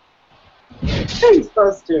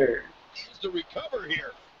 Facebuster. To recover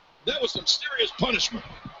here. That was some serious punishment.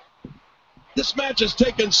 This match has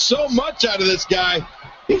taken so much out of this guy.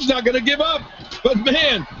 He's not going to give up. But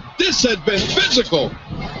man, this has been physical.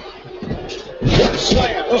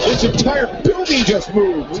 Slam. Oh, this entire building just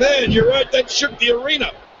moved. Man, you're right. That shook the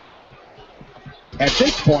arena. At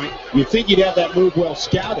this point, you think you'd have that move well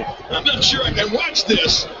scouted. I'm not sure I can watch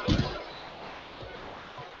this.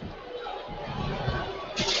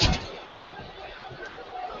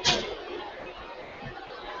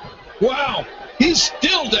 Wow, he's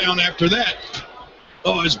still down after that.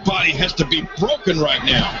 Oh, his body has to be broken right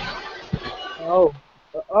now. Oh,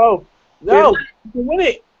 no, you can win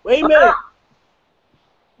it. Wait a minute.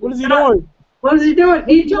 What is he doing? What is he doing?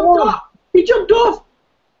 He jumped off. He jumped off.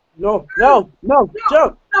 No, jump.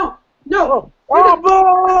 No.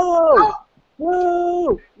 Oh,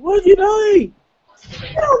 whoa, what is he doing?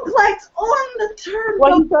 Suplex on the turnbuckle.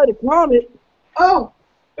 Well, he tried to climb it. Oh,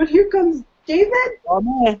 but here comes David. Oh,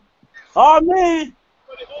 man.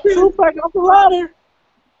 Suplex off the ladder.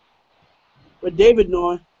 But David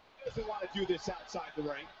knowing. Doesn't want to do this outside the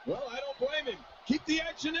ring. Well, I don't blame him. Keep the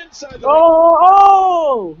action inside the ring.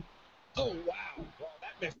 Oh. Oh, wow. Well,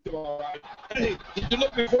 that messed him all right. Hey, did you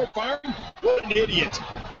look before firing? What an idiot.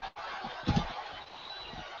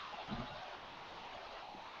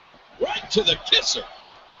 Right to the kisser.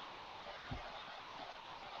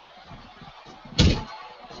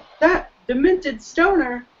 That demented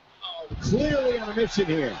stoner. Clearly on a mission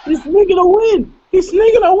here. He's sneaking a win.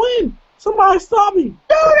 Somebody stop me.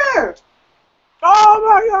 Stoner! Oh,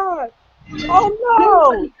 my God. Oh,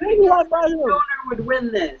 no. Anyone but him. Stoner would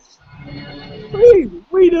win this. Please,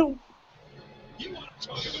 we do.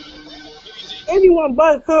 Anyone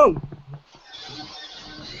but him.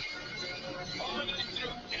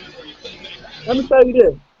 Let me tell you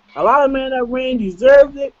this. A lot of men that ring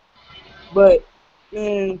deserved it, but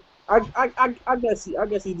man, I guess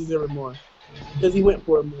he deserved it more because he went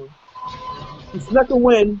for it more. He snuck a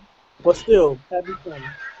win, but still happy fun.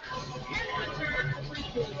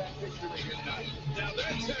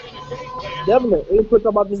 Definitely. Any quick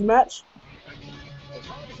about this match?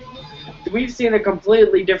 We've seen a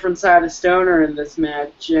completely different side of Stoner in this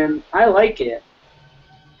match, and I like it.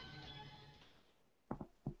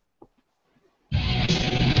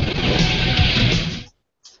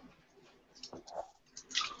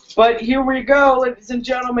 But here we go, ladies and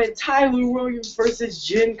gentlemen. Tyler Williams versus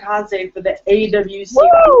Jin Kase for the AWC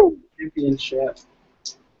Championship.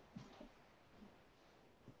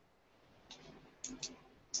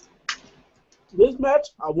 This match,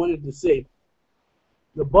 I wanted to see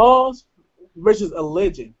the Balls versus a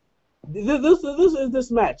Legend. This is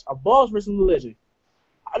this match, a Balls versus a Legend.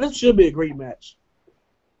 This should be a great match.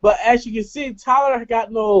 But as you can see, Tyler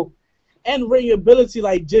got no in-ring ability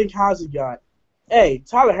like Jin Kase got. Hey,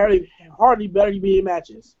 Tyler hardly better be in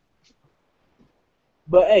matches.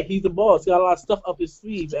 But hey, he's the boss. Got a lot of stuff up his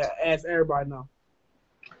sleeve, as everybody knows.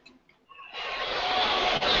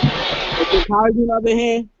 Jin Kase, on the other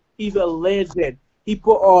hand, he's a legend. He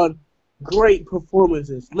put on great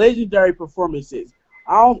performances, legendary performances.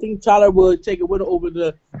 I don't think Tyler will take a win over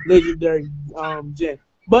the legendary Jin,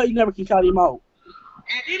 but you never can count him out.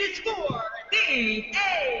 And it is for the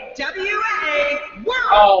AWA World.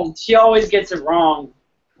 Oh, she always gets it wrong.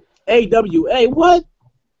 AWA, what?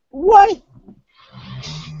 What?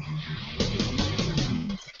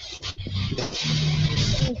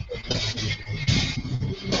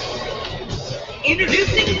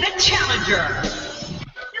 Introducing the challenger,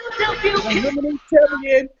 Philadelphia Unlimited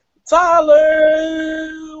champion,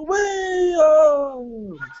 Tyler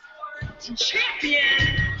Williams.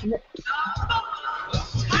 champion, Tyler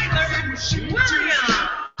Williams.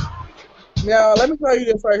 Now, let me tell you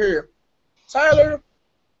this right here. Tyler,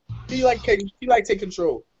 he like take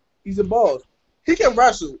control. He's a boss. He can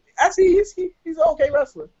wrestle. Actually, he's an okay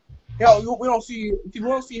wrestler. Hell, we don't see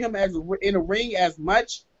him as in a ring as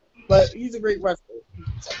much, but he's a great wrestler.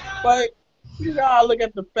 But you gotta look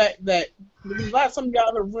at the fact that the last time he got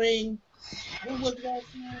in the ring, what was that?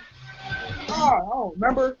 I don't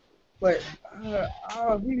remember. But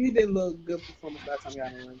he didn't look good performance last time he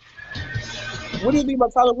got in the ring. What do you think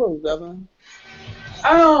about Tyler Rose, Devin?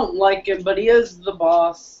 I don't like him, but he is the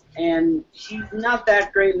boss, and he's not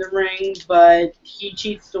that great in the ring, but he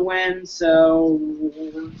cheats to win, so...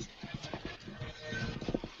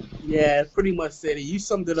 Yeah, pretty much said it. You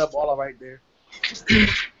summed it up all right there.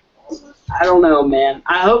 I don't know, man.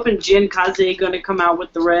 I hope Jin Kaze going to come out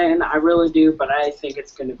with the win. I really do, but I think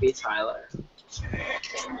it's going to be Tyler.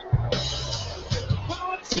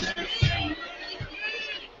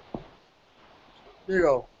 There you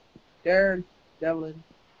go. Darren, Devlin,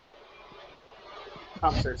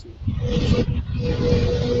 Tom Cersei.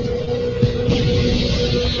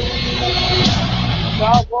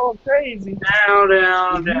 Y'all going crazy. Down,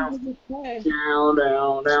 down, down. Down,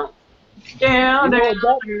 down, down. Down, down,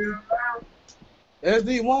 down. There's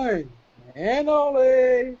the one and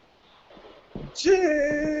only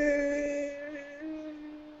Jin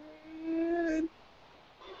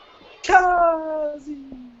Kaze.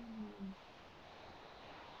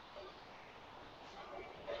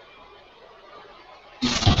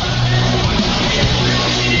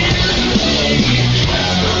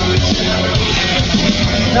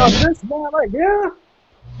 Now this man right here,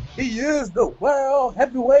 he is the world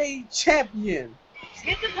heavyweight champion.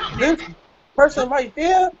 This person right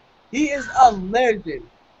here, he is a legend.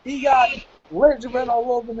 He got legend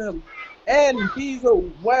all over him, and he's a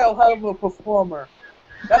well hell of a performer.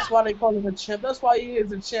 That's why they call him a champ. That's why he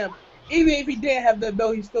is a champ. Even if he didn't have that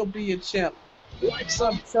belt, he'd still be a champ. Like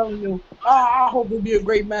I'm telling you, I hope it'll be a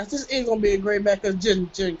great match. This is gonna be a great match because Jin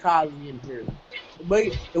Kaze in here.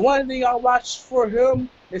 But the one thing I watch for him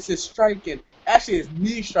is his striking. Actually, his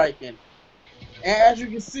knee striking. And as you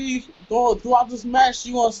can see, throughout this match,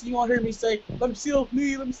 you gonna hear me say, "Let me see those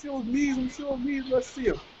knees. Let me see those knees. Let me see those knees. Let's see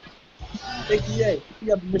him." AKA, he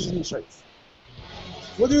got the mission knee strikes.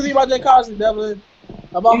 What do you think about Jin Kaze, Devlin?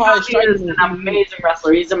 About how he's striking? He is an amazing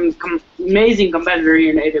wrestler. He's an amazing competitor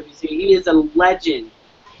here in AWC. He is a legend.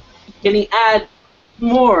 Can he add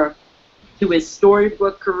more to his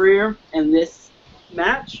storybook career in this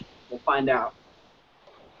match? We'll find out.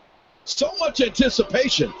 So much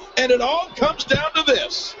anticipation, and it all comes down to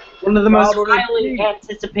this. One of the most highly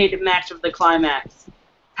anticipated match of the Climax.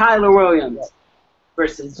 Tyler Williams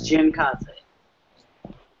versus Jin Kaze.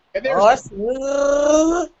 And there's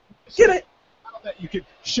get it. That you can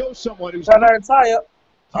show someone who's Tyler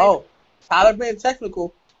being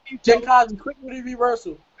technical. Jin Kaze quick with the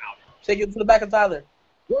reversal. Take it to the back of Tyler.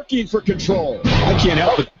 Working for control. I can't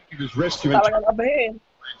help but think of his wrist. Tyler got upper hand.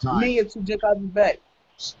 Me into Jin Kaze's back.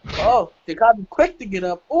 Oh, Jin Kaze quick to get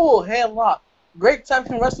up. Oh, hand lock. Great time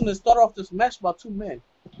for wrestling to start off this match by two men.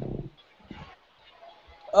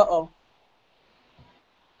 Uh-oh.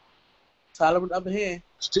 Tyler with upper hand.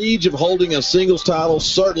 Siege of holding a singles title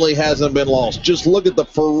certainly hasn't been lost. Just look at the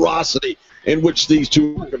ferocity in which these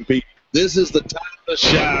two compete. This is the time to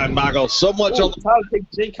shine, Michael. So much on the time to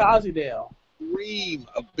take Jin Kaze down. Dream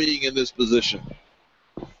of being in this position.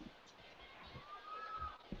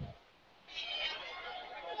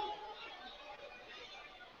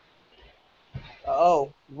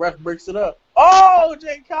 Oh, ref breaks it up. Oh,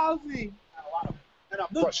 Jin Kaze.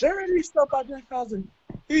 The dirty stuff by Jin Kaze.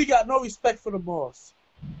 He got no respect for the boss.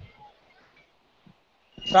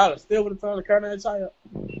 Tyler still with the Tyler Carter tie up.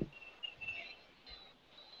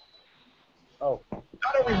 Oh.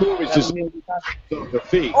 Not a remove, it's just the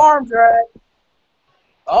feet. Arm drag.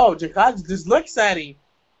 Oh, Jin Kaze just looks at him.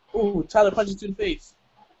 Ooh, Tyler punches to the face.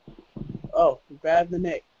 Oh, he grabbed the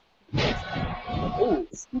neck. Ooh,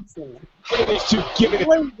 scoops in. Look at these two giving it.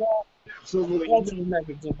 Absolutely. To the neck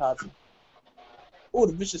of Jin Kaze. Ooh,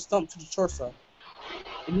 the vicious stump to the torso.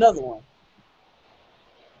 Another one.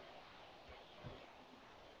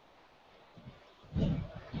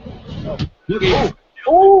 Look at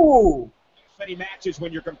Ooh! many matches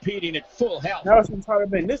when you're competing at full health. Now it's entirely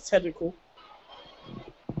been this technical.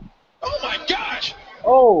 Oh my gosh!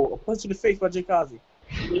 Oh, a punch to the face by Jin Kaze.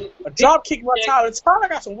 A drop kick by Tyler. Tyler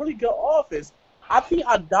got some really good offense. I think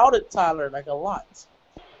I doubted Tyler like a lot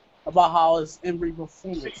about how his in-ring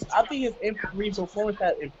performance. I think his in-ring performance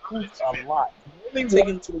has improved a lot.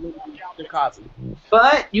 Taken to the Jin Kaze.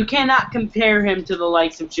 But you cannot compare him to the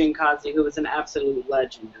likes of Jin Kaze, who is an absolute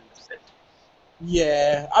legend in this city.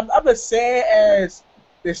 Yeah, I'm just saying as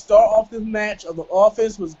the start off this match of the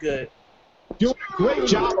offense was good. Doing a great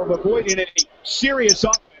job of avoiding any serious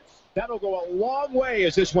offense. That'll go a long way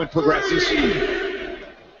as this one progresses.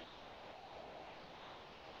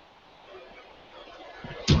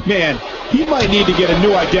 Man, he might need to get a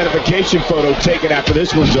new identification photo taken after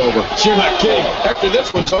this one's over. You're not kidding. After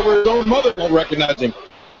this one's over, his own mother won't recognize him.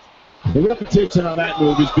 The repetition on that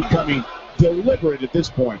move is becoming deliberate at this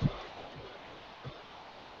point.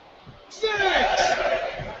 6.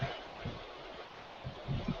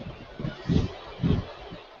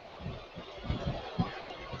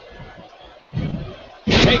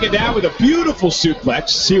 Taken down with a beautiful suplex.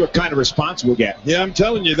 See what kind of response we'll get. Yeah, I'm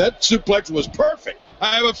telling you, that suplex was perfect.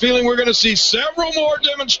 I have a feeling we're going to see several more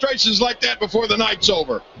demonstrations like that before the night's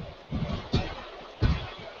over.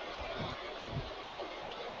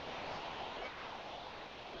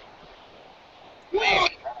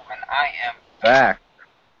 I am back.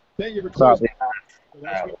 Thank you for Probably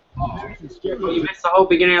closing. You missed the whole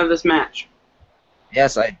beginning of this match.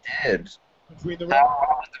 Yes, I did. Between the That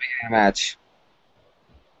was the beginning of the match.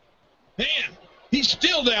 Man, he's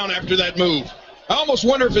still down after that move. I almost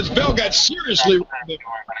wonder if his bell got seriously. You weren't going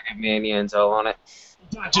to give me any intel on it.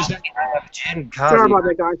 dodges that. Jin Sorry Kazi about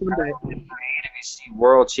that, guys. I'm back. AWC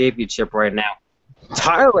World Championship right now.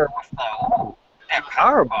 Tyler with that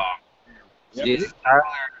powerbomb. Yep. Is Tyler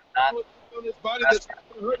not On his body that's going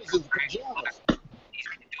to hurt his pajamas.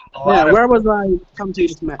 a lot Yeah, of where was I coming to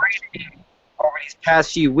this match? training over these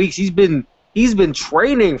past few weeks? He's been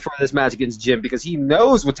training for this match against Jim because he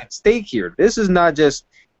knows what's at stake here. This is not just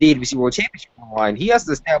the AWC World Championship on the line. He has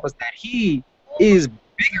to establish that he is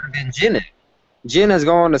bigger than Jin is. Jin has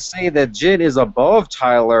gone to say that Jin is above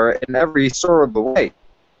Tyler in every sort of the way,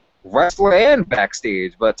 wrestler and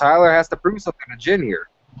backstage. But Tyler has to prove something to Jin here.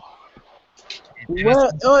 Well,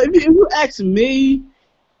 if you ask me,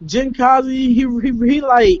 Jin Kazi, he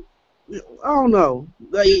like, I don't know,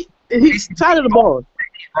 like he's tired of the ball.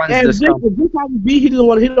 He runs And this Jin company. Kazi B, he don't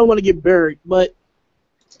want to get buried. But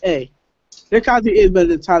hey, Jin Kazi is better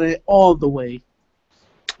than Tyler all the way.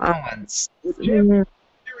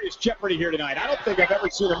 Serious jeopardy here tonight. I don't think I've ever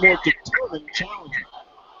seen a more determined challenger.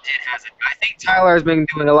 I think Tyler has been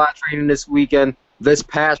doing a lot of training this weekend, this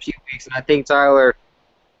past few weeks, and I think Tyler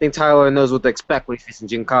knows what to expect when he's facing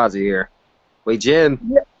Jin Kazi here. Wait, Jin.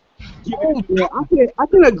 Oh, yeah, I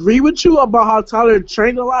can agree with you about how Tyler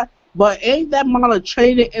trained a lot, but ain't that amount of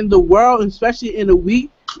training in the world, especially in a week,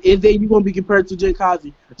 and then you're going to be compared to Jin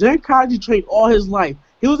Kazi. Jin Kazi trained all his life.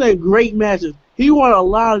 He was in great matches. He won a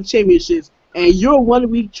lot of championships, and your 1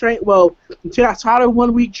 week train, well, Tyler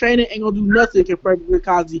 1 week training ain't going to do nothing compared to Jin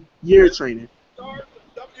Kazi year training.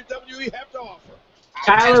 WWE have to offer.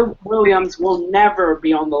 Tyler Williams will never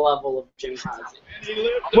be on the level of Jim Kazi.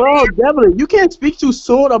 Well, definitely. You can't speak too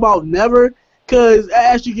soon about never, because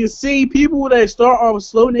as you can see, people that start off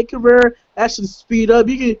slow in their career actually speed up.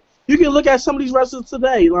 You can look at some of these wrestlers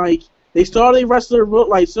today. Like they started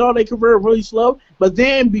their career really slow, but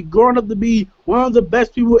then be growing up to be one of the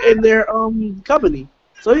best people in their company.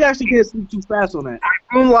 So you actually can't speak too fast on that.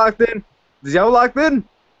 Who locked in? Is y'all locked in?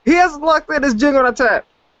 He hasn't locked in his Jin on the tap.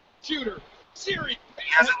 Shooter. Siri. He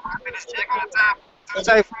hasn't locked in his Jin on the tap.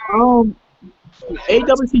 Type.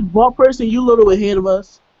 AWC ball person, you a little ahead of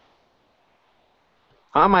us.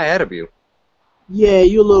 How am I ahead of you? Yeah,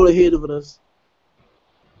 you a little ahead of us.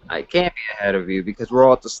 I can't be ahead of you because we're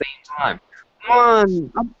all at the same time.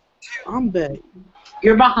 I'm back.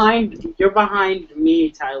 You're behind me,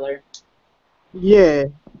 Tyler. Yeah.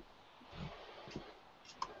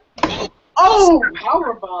 Oh,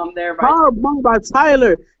 powerbomb there by Powerbomb by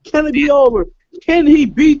Tyler. Can it be over? Can he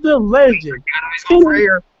beat the legend?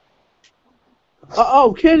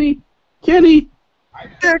 Kenny.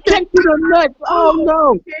 Kick to the nuts. Oh,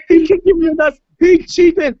 no. He kicked him in the nuts. He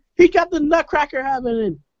cheated. He got the nutcracker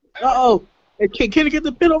happening. Uh-oh. And can he get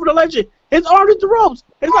the pin over the legend? His arm hit the ropes.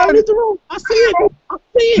 His arm hit the ropes. I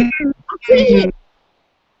see it.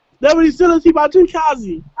 That what he said is he about Jin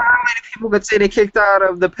Kazi. How many people could say they kicked out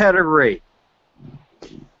of the pedigree?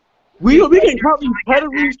 We can count these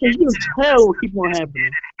pedigrees because you can tell what keep on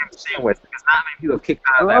happening. Because not many people have kicked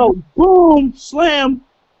out of that. Oh, boom, slam.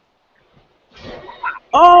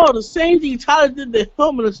 Oh, the same thing Tyler did to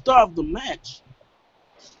him at the start of the match.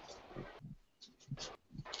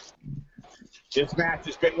 This match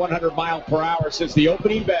has been 100 miles per hour since the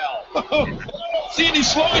opening bell. Oh, I don't see any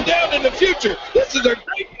slowing down in the future. This is a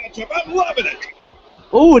great matchup. I'm loving it.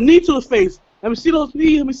 Oh, a knee to the face. Let me see those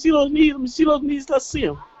knees. Let's see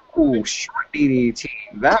them. Oh, short DDT.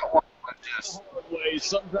 That one was just.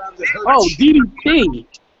 Sometimes it hurts. Oh, DDT.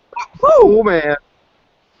 Oh, man.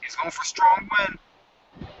 He's going for strong win.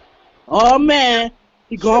 Oh, man.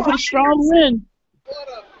 He's going for the strong win.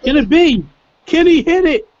 Can it be? Can he hit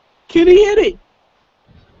it?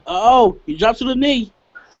 Oh, he drops to the knee.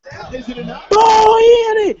 Is it enough? Oh,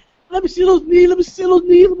 he hit it. Let me see those knees.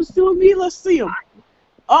 Let's see them.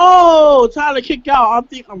 Oh, Tyler kicked out. I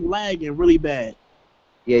think I'm lagging really bad.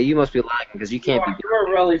 Yeah, you must be lagging because you can't be.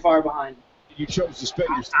 You're really far behind. You chose to spend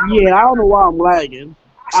your Yeah, I don't know why I'm lagging.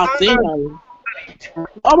 I think I am.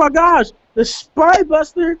 Oh my gosh, the Spray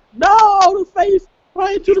Buster! No, the face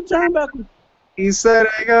right into the turnbuckle. He's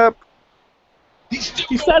setting up.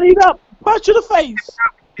 He's setting up. Punch to the face.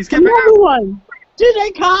 He's keeping Another up. one.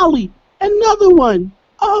 DJ Collie. Another one.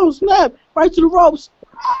 Oh snap! Right to the ropes.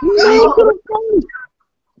 No, to the face.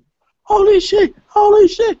 Holy shit! Holy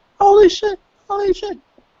shit! Holy shit! Holy shit!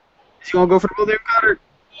 Is he gonna go for the William Cutter?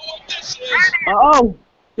 Oh,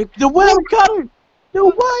 the whale cutter! The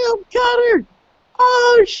whale cutter!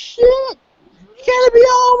 Oh shit! Can it be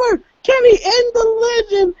over? Can he end the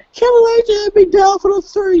legend? Can the legend be down for the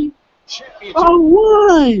 3? Oh,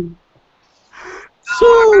 1,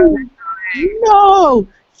 2, no!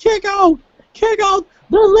 Kick out! Kick out!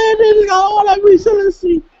 The legend got all that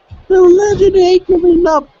resiliency. The legend ain't giving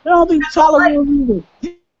up. I don't think Tyler will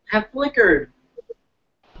either. Have flickered.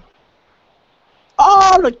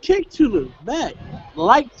 Oh, the kick to the back.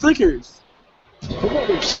 Light flickers.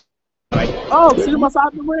 Oh, see him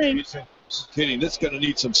outside the ring. Kidding, this is going to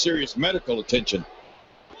need some serious medical attention.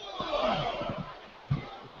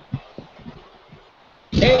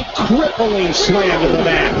 A crippling slam to the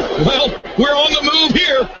mat. Well, we're on the move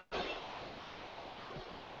here.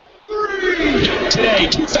 3. Today,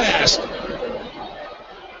 too fast.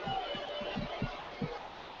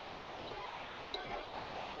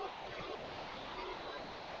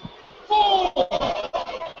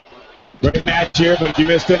 Great match here, but if you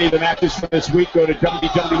missed any of the matches from this week, go to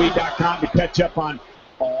WWE.com to catch up on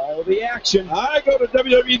all the action. I go to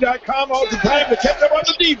WWE.com all the time to catch up on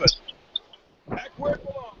the Divas. Back where it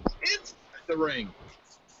belongs, inside the ring.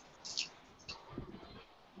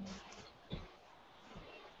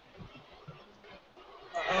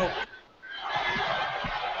 Uh-oh.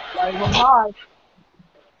 Like him high.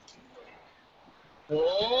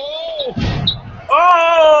 Oh!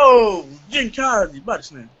 Oh! Jim Cosby, butt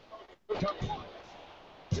snap.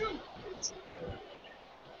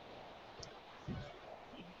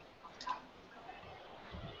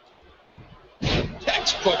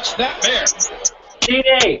 Textbook snapmare.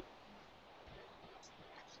 GA.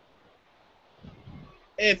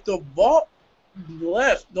 If the vault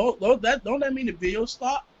left, don't that mean the video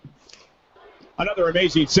stopped? Another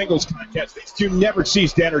amazing singles contest. These two never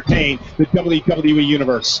cease to entertain the WWE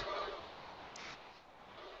Universe.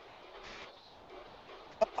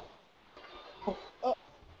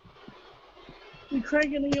 He's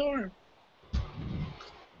cranking the arm.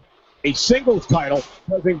 A singles title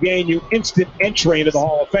doesn't gain you instant entry into the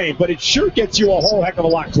Hall of Fame, but it sure gets you a whole heck of a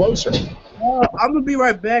lot closer. I'm gonna be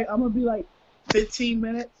right back. I'm gonna be like 15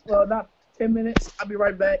 minutes. Well, not 10 minutes. I'll be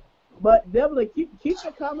right back. But definitely keep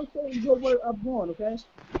the conversation up going, okay?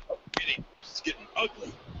 It's getting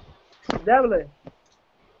ugly. Definitely.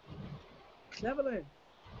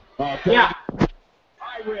 Yeah.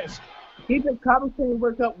 High risk. Keep the conversation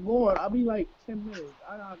work up going. I'll be like 10 minutes.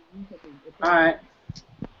 I'll do something. Alright.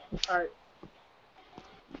 Alright.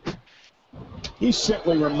 He's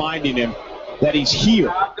simply reminding him that he's here.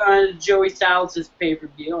 I'm going to Joey Styles'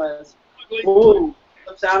 pay-per-view as, ooh,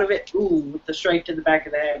 flips out of it, ooh, with the straight to the back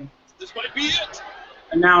of the head. This might be it.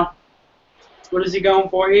 And now, what is he going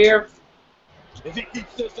for here? If he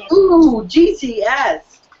keeps this up. Ooh, GTS.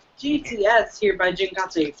 GTS here by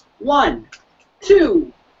Jinkatsu. 1,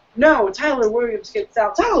 2. No, Tyler Williams gets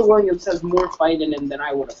out. Tyler Williams has more fight in him than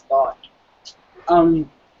I would have thought.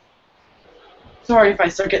 Sorry if I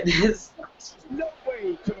suck at this. No way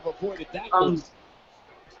he could have avoided that.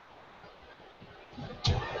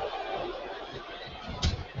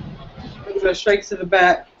 The strikes to the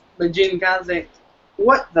back by Jinkaze.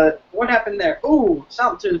 What happened there? Ooh,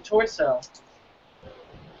 something to the torso.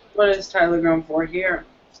 What is Tyler going for here?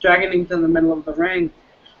 He's dragging him to the middle of the ring.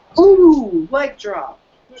 Ooh, leg drop.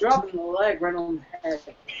 Dropping the leg right on the head.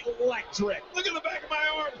 Electric. Look at the back of my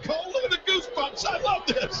arm, Cole. Look at the goosebumps. I love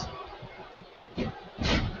this.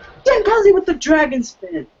 Jinkaze with the dragon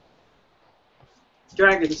spin.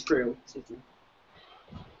 Dragon screw. Excuse me.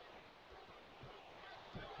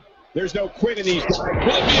 There's no quit in these guys. Will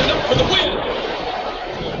it be enough for the win?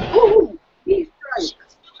 Ooh, he strikes.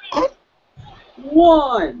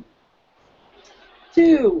 1,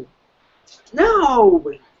 2.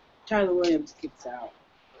 No! Tyler Williams kicks out.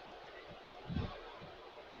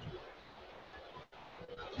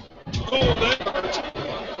 Oh, that hurts.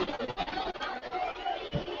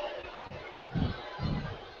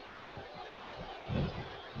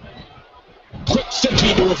 Quick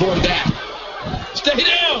centipede to avoid that. Stay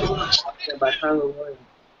down. By Tyler Williams.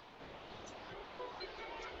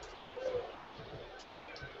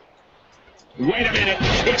 Wait a minute.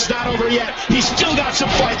 It's not over yet. He's still got some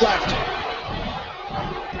fight left.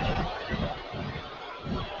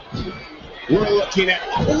 We're looking at.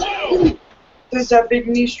 Whoa! There's that big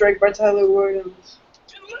knee strike by Tyler Williams.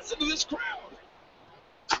 And listen to this crowd.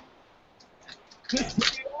 This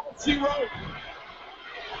is the all-zero.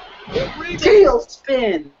 Tail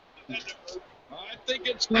spin I think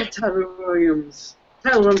it's by Tyler Williams.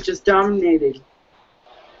 Tyler Williams just dominated.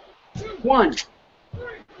 1.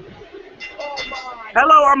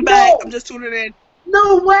 Hello, I'm back. I'm just tuning in.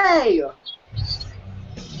 No way!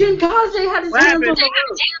 Kinkaze had his What hands on happened? the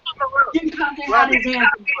ropes. Kinkaze had his hands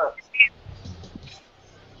on the ropes.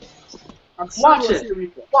 I'm Watch still it. gonna see a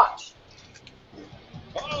replay. Watch.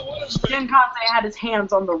 Oh, what a spin. Kinkaze had his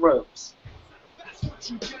hands on the ropes.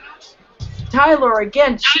 Tyler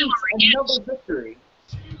again cheats another victory.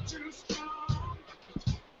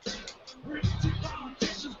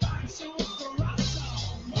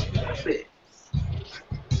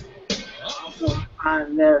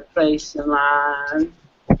 On their place in line.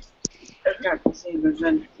 I've got to see the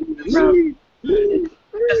front. It's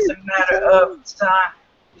just a matter of time.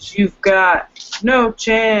 'Cause you've got no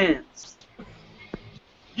chance.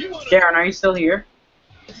 Darren, are you still here?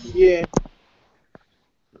 Yeah.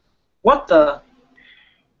 What the?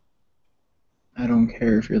 I don't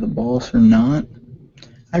care if you're the boss or not.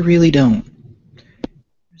 I really don't.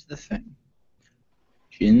 Here's the thing.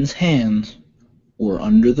 Jin's hands were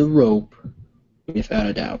under the rope, without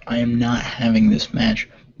a doubt. I am not having this match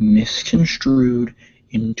misconstrued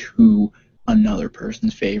into another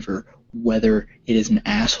person's favor, whether it is an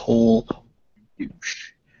asshole or a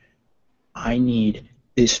douche. I need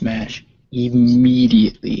this match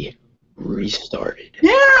immediately restarted.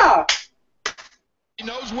 Yeah! He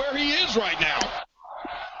knows where he is right now.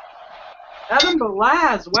 Adam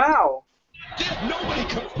Belaz, wow. Nobody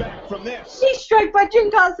comes back from this. Knee strike by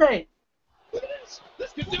Kinkaze. Look at this.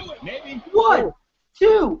 This could do it. Maybe. 1,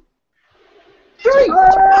 2, 3. That's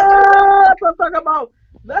what I'm talking about.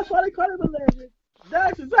 That's why they call him a legend.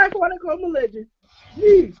 That's exactly why they call him a legend.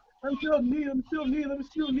 Knees. I'm still knees. I'm still knees. I'm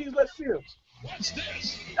still knees. Let's see him. What's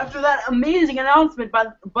this? After that amazing announcement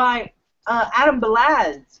by Adam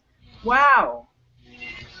Belaz. Wow.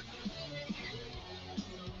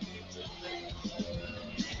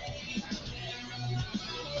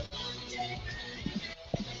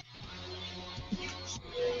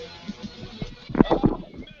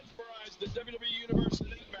 Mesmerized the WWE Universe in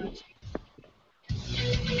this match.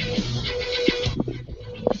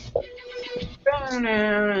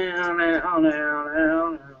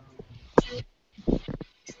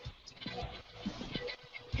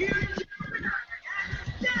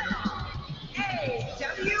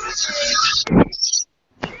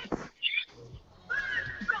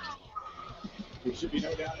 There should be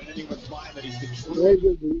no doubt in anyone's mind that he's controlling.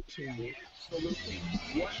 Absolutely.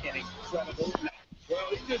 What an incredible match. Well,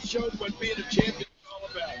 he just showed what being a champion is all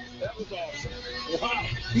about. That was awesome. Wow,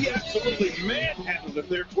 he absolutely manhandled it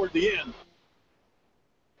there toward the end.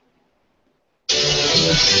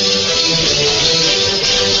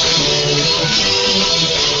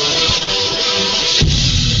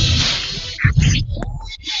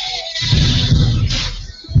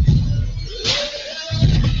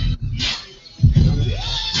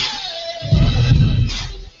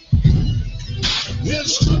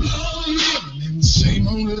 It's too long in the same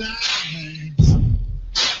old life.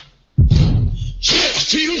 Yeah, I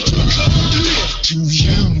feel too cold, too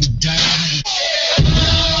young to die.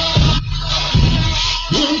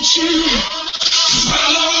 Won't you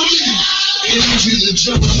follow me into the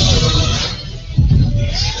jungle?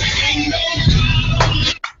 Ain't no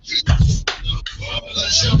for the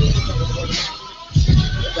jungle.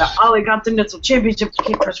 The Ollie Continental Championship to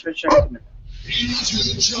keep press for tournament. Into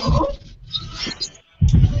the jungle.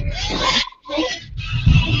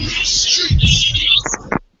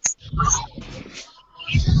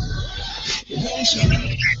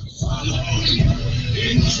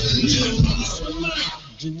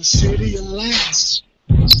 In the city of lights.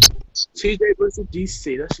 TJ versus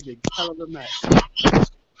DC. That should be a hell of a match.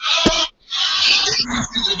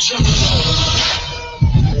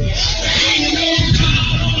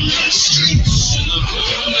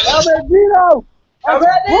 El Bandito!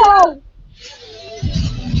 Whoa!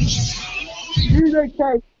 DJ K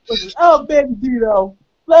versus El Bandito.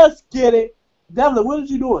 Let's get it. Devlin, what are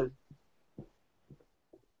you doing?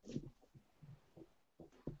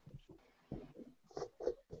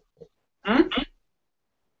 Hmm?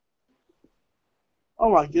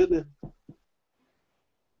 Oh my goodness.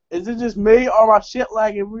 Is it just me or my shit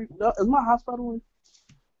lagging? No, is my hotspot on?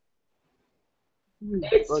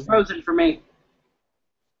 It's frozen for me.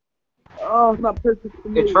 Oh, it's not perfect for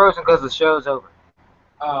me. It's frozen because the show's over.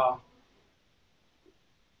 Oh.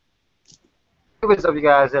 What's up, you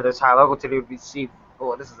guys? It is High Local to the WC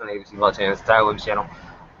Oh, this is an ABC Law channel. It's Tyler Williams channel.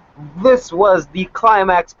 This was the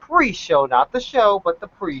Climax pre-show, not the show, but the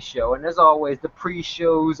pre-show. And as always, the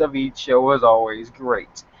pre-shows of each show was always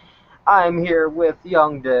great. I'm here with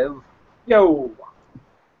Young Dev. Yo.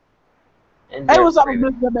 And Hey, what's up,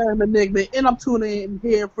 Raven. Mr. Man Enigma? And I'm tuning in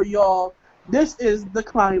here for y'all. This is the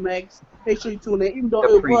Climax. Make sure you tune in, even though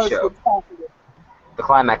The it was pre-show. for talking. The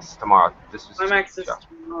Climax is tomorrow. This was Climax the is show.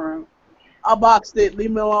 tomorrow. I boxed it.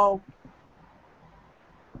 Leave me alone.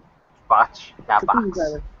 Botch. Not box. Continue,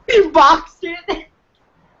 Tyler. He boxed it.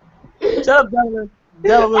 Shut up, Devlin.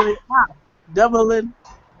 Devlin. Devlin.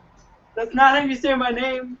 That's not how you say my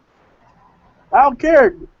name. I don't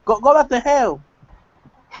care. Go back to hell.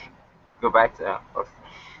 Go back to that. Okay.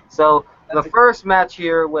 So the first match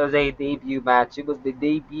here was a debut match. It was the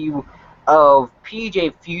debut of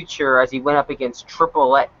PJ Future as he went up against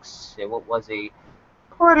Triple X. And it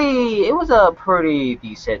was a pretty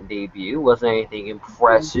decent debut. Wasn't anything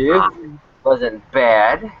impressive. Wasn't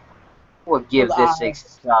bad. We'll give this a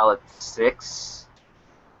solid 6.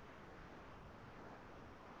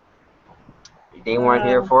 They weren't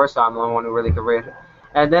here for it, so I'm the only one who really could rate it.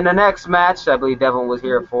 And then the next match, I believe Devin was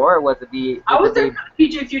here for, was the. I was there for the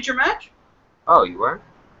PJ Future match. Oh, you were?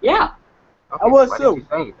 Yeah. Okay, I was why too. didn't you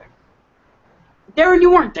say anything? Darren,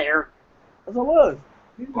 you weren't there. Yes, I was.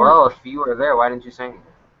 Well, if you were there, why didn't you say anything?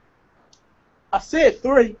 I said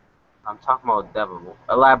 3. I'm talking about Devin.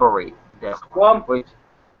 Elaborate, Devin. Well, Wait.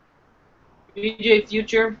 PJ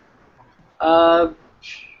Future. A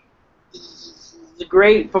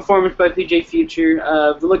great performance by PJ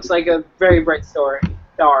Future. Looks like a very bright star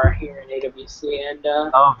here in AWC. And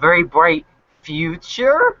A very bright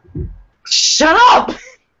future? shut up!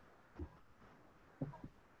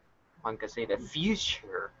 One could say the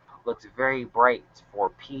future looks very bright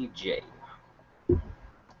for PJ. So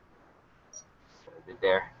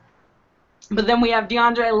there. But then we have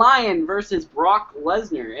DeAndre Lyon versus Brock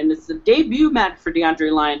Lesnar, and it's the debut match for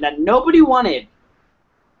DeAndre Lyon that nobody wanted.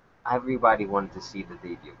 Everybody wanted to see the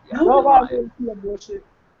debut. Yeah. Nobody wanted to see that bullshit.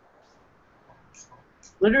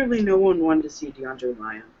 Literally, no one wanted to see DeAndre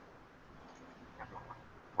Lyon. Everyone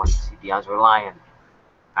wanted to see DeAndre Lyon.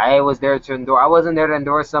 I was there to endorse. I wasn't there to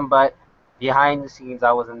endorse him, but behind the scenes,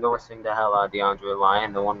 I was endorsing the hell out of DeAndre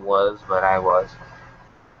Lyon. No one was, but I was.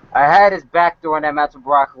 I had his back during that match with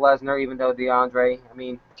Brock Lesnar, even though DeAndre. I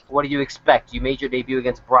mean, what do you expect? You made your debut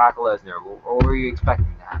against Brock Lesnar. What were you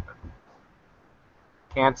expecting to happen?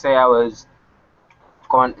 Can't say I was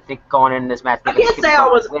going in this match. I can't say I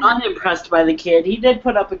was unimpressed by the kid. He did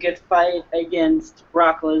put up a good fight against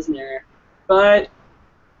Brock Lesnar, but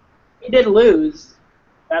he did lose.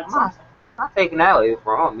 That's not taking that away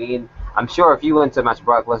from him. I mean, I'm sure if you went to a match with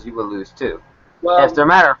Brock Lesnar, you would lose too. well. As a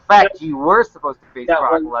matter of fact, you were supposed to face That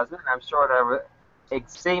Brock was- Lesnar, and I'm sure the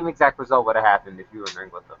same exact result would have happened if you were in the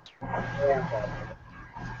ring with him. Yeah.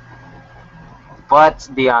 But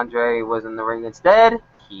DeAndre was in the ring instead.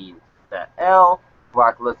 He that L.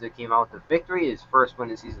 Brock Lesnar came out with the victory, his first win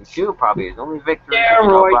in season 2, probably his only victory.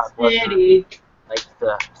 Steroid Brock Lesnar City. likes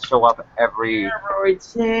to show up every Steroid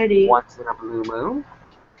City. once in a blue moon.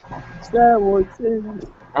 Steroid City.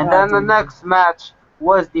 And then the next match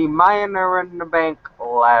was the Millionaire in the Bank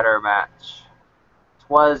ladder match. It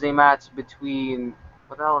was a match between.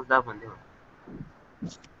 What the hell is Devlin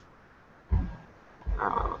doing? I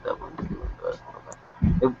don't know what Devlin's doing, but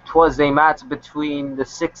okay. It was a match between the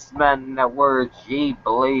 6 men that were Jay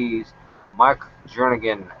Blaze, Mark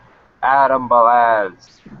Jernigan, Adam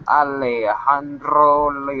Balaz, Alejandro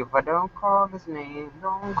Leiva. Don't call his name.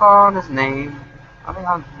 Don't call his name.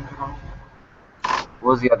 Alejandro. What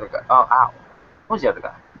was the other guy? Oh, ow. What was the other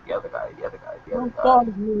guy? The other guy. Don't call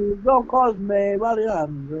his name,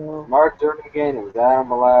 Alejandro. Mark Jernigan, it was Adam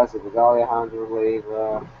Balaz, it was Alejandro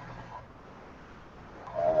Leiva.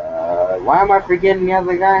 Why am I forgetting the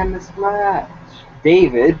other guy in this match?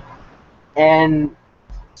 David. And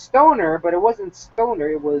Stoner, but it wasn't Stoner,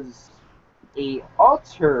 it was a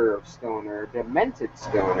alter of Stoner, demented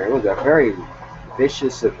Stoner. It was a very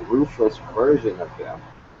vicious and ruthless version of him.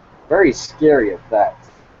 Very scary at that.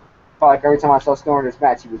 Felt like every time I saw Stoner in this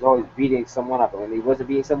match, he was always beating someone up. And when he wasn't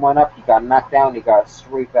beating someone up, he got knocked down, he got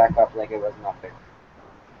straight back up like it was nothing.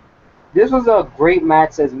 This was a great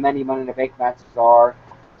match, as many Money in the Bank matches are.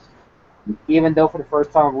 Even though for the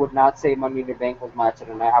first time I would not say Money in the Bank was match of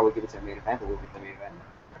the night, I would give it to the main event, but we'll get to the main event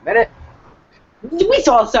in a minute. We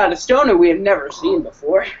saw a side of Stoner we have never seen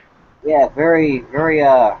before. Yeah, very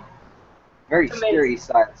scary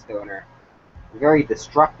side of Stoner. Very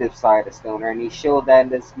destructive side of Stoner, and he showed that in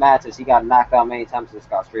this match as he got knocked out many times and just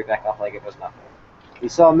got straight back up like it was nothing. We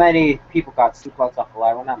saw many people got suplexed off the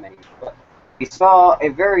ladder, well not many, but we saw a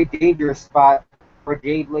very dangerous spot where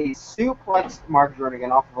Jay Blaze suplexed Mark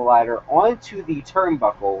Jernigan off of the ladder onto the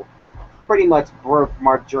turnbuckle, pretty much broke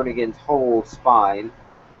Mark Jernigan's whole spine.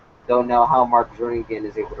 Don't know how Mark Jernigan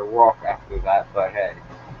is able to walk after that, but hey,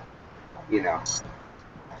 you know,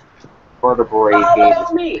 vertebrae game Follow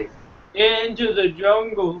is me crazy. into the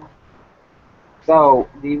jungle. So,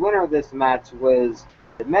 the winner of this match was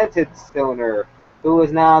Demented Stoner, who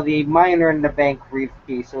is now the Minor in the Bank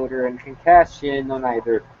briefcase holder and can cash in on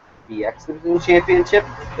either the X Division Championship,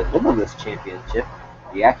 the Limitless Championship,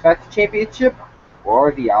 the X Factor Championship,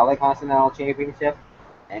 or the All Continental Championship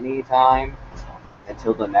anytime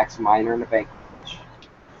until the next Minor in the Bank match.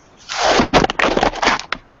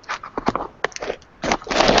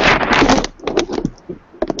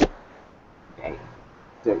 Okay.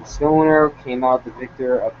 So Stoner came out the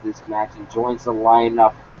victor of this match and joins the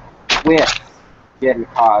lineup with Jen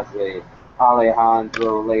Causey,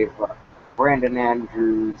 Alejandro Leyva, Brandon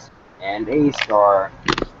Andrews, and A-Star,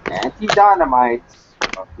 and the Dynamites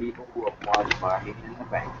of people who have won Money in the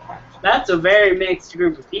Bank match. That's a very mixed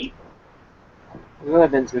group of people.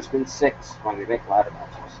 There's been 6 Money in the Bank ladder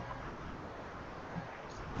matches.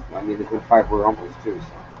 I mean, there's been 5 Royal Rumbles too,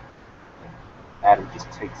 so Adam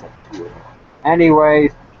just takes up 2 of them.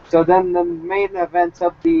 Anyways, so then the main event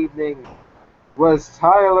of the evening was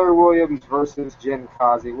Tyler Williams versus Jin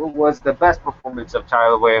Kazi. What was the best performance of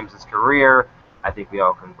Tyler Williams' career? I think we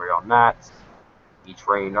all can agree on that. He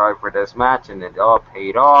trained hard for this match, and it all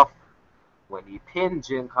paid off when he pinned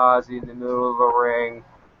Jin Kazi in the middle of the ring.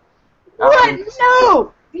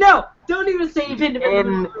 What? No! Don't even say he pinned him in the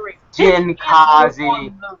middle of the ring. Jin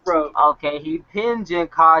Kazi. Okay, Okay, he pinned Jin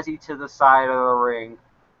Kazi to the side of the ring,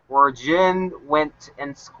 where Jin went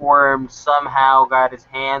and squirmed, somehow got his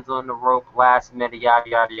hands on the rope last minute, yada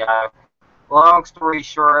yada yada. Long story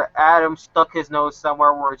short, Adam stuck his nose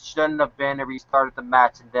somewhere where it shouldn't have been and restarted the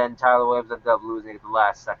match, and then Tyler Williams ended up losing at the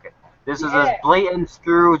last second. This is a blatant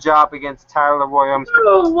screw job against Tyler Williams.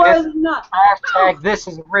 No, it was not. Hashtag this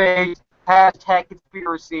is rigged. Hashtag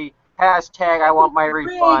conspiracy. Hashtag I want my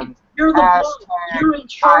refund. You're the boss. You're in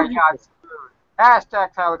charge. I got screwed.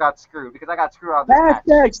 Hashtag Tyler got screwed because I got screwed out of this match.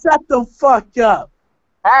 Hashtag shut the fuck up.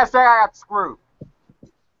 Hashtag I got screwed.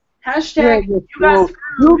 Hashtag Yeah, you got screwed.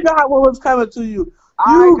 You got what was coming to you.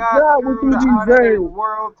 I You got got what screwed you out of a deserve.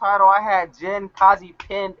 world title. I had Jin Kazi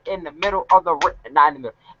pinned in the middle of the ring, not in the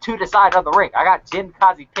middle, to the side of the ring. I got Jin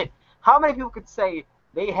Kazi pinned. How many people could say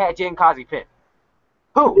they had Jin Kazi pinned?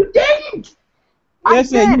 Who? You didn't.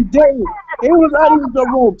 Listen, you didn't. It was under the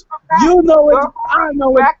ropes. You know it. I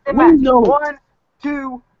know it. We know it. 1,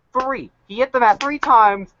 2, 3. He hit the mat 3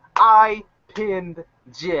 times. I pinned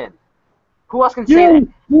Jin. Who else can say that?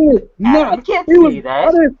 You Adam can't say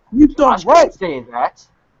that. You Josh thought right. can't say that.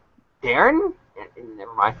 Darren?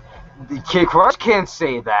 Never mind. The Kid Crush can't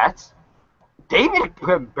say that. David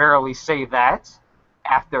can barely say that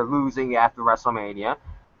after losing after WrestleMania.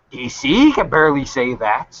 DC can barely say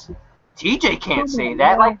that. TJ can't say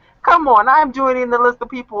that. Like, come on, I'm joining the list of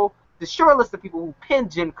people, the short list of people who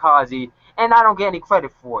pinned Jin Kazi, and I don't get any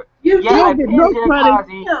credit for it. You I don't get pinned no Jin credit.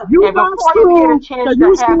 Kazi, You and got before I even get a screwed, chance so to you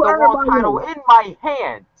have screw the world everybody title else. in my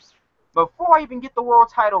hands, before I even get the world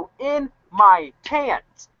title in my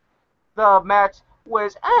hands, the match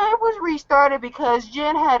was, it was restarted because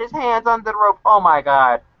Jin had his hands under the rope. Oh my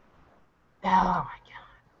god. Oh my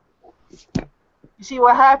god. You see,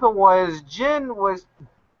 what happened was Jin was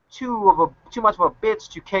too much of a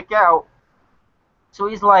bitch to kick out. So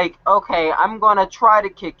he's like, okay, I'm gonna try to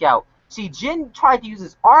kick out. See, Jin tried to use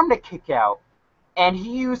his arm to kick out, and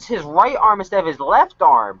he used his right arm instead of his left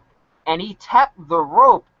arm, and he tapped the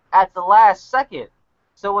rope at the last second.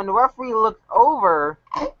 So when the referee looked over,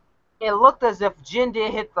 it looked as if Jin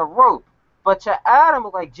did hit the rope. But to Adam, it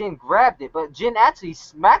looked like Jin grabbed it, but Jin actually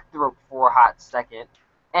smacked the rope for a hot second,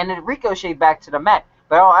 and it ricocheted back to the mat.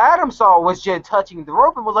 But all Adam saw was Jin touching the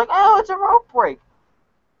rope and was like, oh, it's a rope break.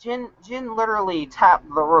 Jin literally tapped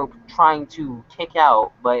the rope trying to kick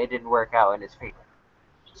out, but it didn't work out in his favor.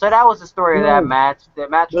 So that was the story of that match. The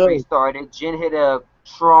match restarted. Jin hit a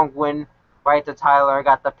strong win right to Tyler,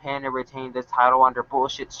 got the pin, and retained his title under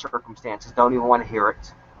bullshit circumstances. Don't even want to hear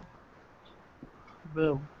it.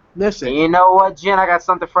 Boom. Listen. And you know what, Jin? I got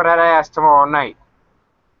something for that ass tomorrow night.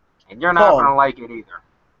 And you're not going to like it either.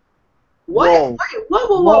 What? Whoa. Wait,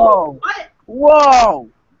 whoa. What? Whoa.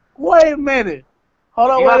 Wait a minute. Hold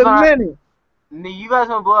on, wait a minute. You guys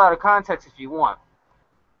want to blow out of context if you want.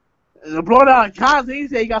 Blow it out of context. You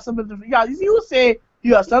say you got something. You say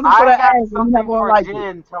you got something for the ass, and you're not gonna like it.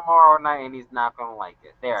 Jin tomorrow night, and he's not gonna like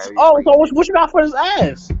it. There. Oh, so what you got for his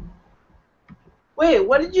ass? Wait,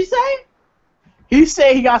 what did you say? He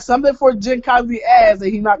said he got something for Jin Cosby's ass,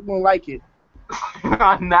 and he's not gonna like it.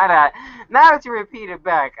 Now that you repeat it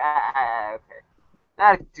back, okay.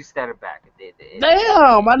 Now that you step it back.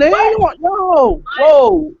 Damn, my name. Yo,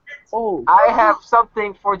 whoa. I have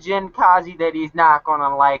something for Jin Kazi that he's not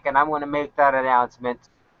gonna like, and I'm gonna make that announcement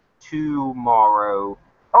tomorrow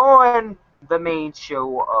on the main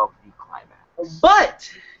show of the Climax. But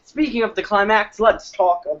speaking of the Climax, let's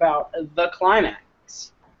talk about the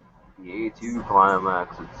Climax. The A2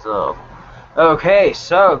 Climax itself. Okay,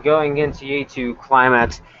 so going into the A2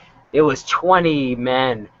 Climax, it was 20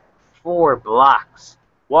 men, 4 blocks.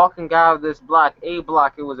 Walking out of this block, A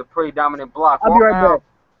block, it was a pretty dominant block. I'll be right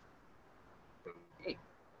back.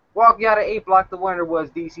 Walking out of A block, the winner was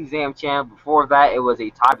DC Zamchan. Before that, it was a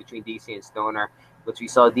tie between DC and Stoner, which we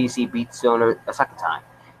saw DC beat Stoner a second time.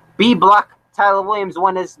 B block, Tyler Williams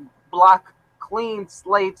won his block clean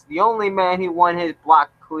slate. The only man who won his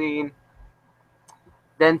block clean.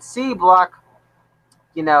 Then C block,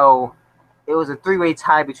 you know, it was a 3-way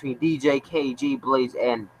tie between DJ, KG, Blaze,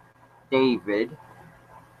 and David.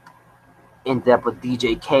 Ended up with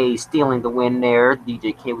DJ K stealing the win there.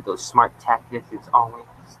 DJ K with those smart tactics as always.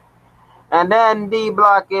 And then D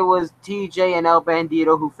block, it was TJ and El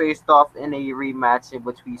Bandito who faced off in a rematch in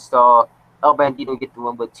which we saw El Bandito get the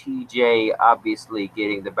win, with TJ obviously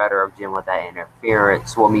getting the better of Jim with that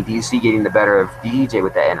interference. Well, I mean, DC getting the better of DJ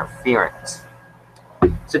with that interference.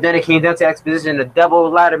 So then it came down to exposition. A double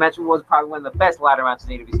ladder match was probably one of the best ladder matches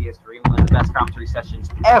in AWC history, one of the best commentary sessions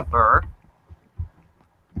ever,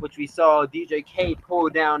 which we saw DJ K pull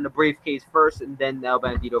down the briefcase first, and then El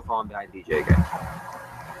Bandito falling behind DJ K.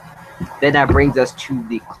 Then that brings us to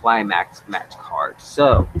the Climax match card.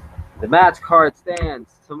 So the match card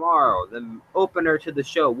stands tomorrow. The opener to the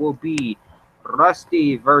show will be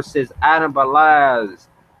Rusty versus Adam Balaz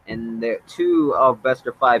in the 2 of Best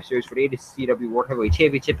of 5 series for the ACW World Heavyweight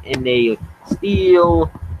Championship in a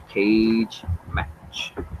steel cage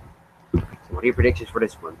match. So what are your predictions for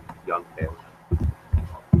this one, young Taylor?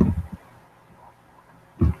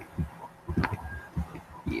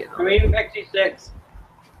 Yeah, I mean, XG6.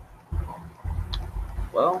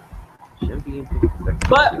 Well, shouldn't be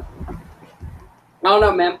But I don't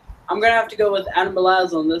know, man. I'm gonna have to go with Adam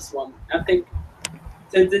Balaz on this one. I think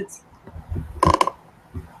since it's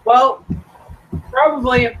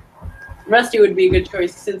probably Rusty would be a good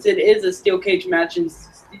choice since it is a steel cage match and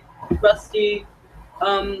Rusty,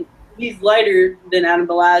 he's lighter than Adam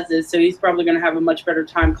Balaz is, so he's probably gonna have a much better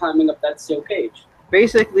time climbing up that steel cage.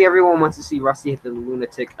 Basically, everyone wants to see Rusty hit the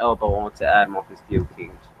lunatic elbow onto Adam off his steel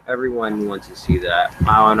cage. Everyone wants to see that.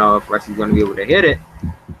 I don't know if Rusty's going to be able to hit it,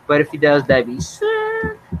 but if he does, that'd be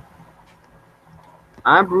sick.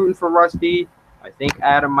 I'm rooting for Rusty. I think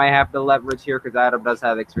Adam might have the leverage here because Adam does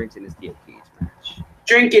have experience in a steel cage match.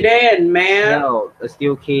 Drink it in, man. No, a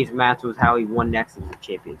steel cage match was how he won next in the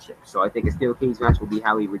championship. So I think a steel cage match will be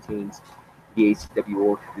how he retains the ACW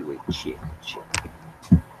World Heavyweight Championship.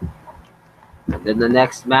 And then the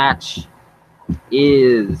next match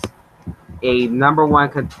is a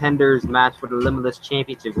 #1 contenders match for the Limitless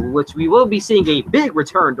Championship, which we will be seeing a big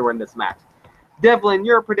return during this match. Devlin,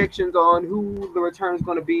 your predictions on who the return is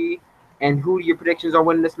going to be and who your predictions are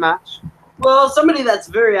winning this match? Well, somebody that's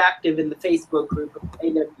very active in the Facebook group of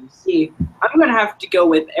AWC, I'm going to have to go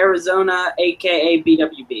with Arizona, a.k.a.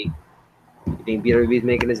 BWB. You think BWB is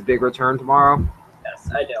making this big return tomorrow? Yes,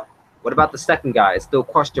 I do. What about the second guy? It's still a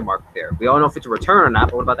question mark there. We all know if it's a return or not,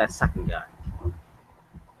 but what about that second guy?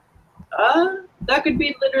 That could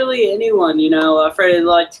be literally anyone, you know, Freddy the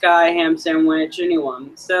Light Sky, Ham Sandwich,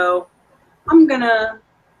 anyone. So, I'm gonna,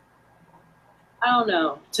 I don't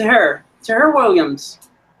know, Tahir Williams.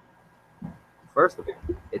 First of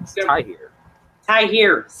all, it's Tahir.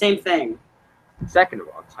 Tahir, same thing. Second of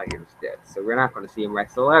all, Tahir's dead, so we're not going to see him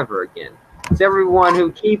wrestle ever again. It's everyone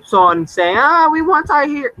who keeps on saying, we want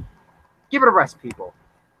Tahir. Give it a rest, people.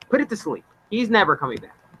 Put it to sleep. He's never coming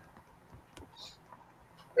back.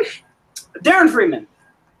 Darren Freeman,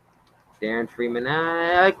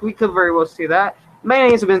 we could very well see that. Many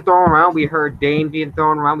names have been thrown around. We heard Dane being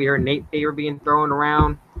thrown around. We heard Nate Thayer being thrown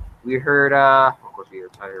around. We heard, of course, we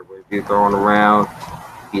heard Tyler being thrown around.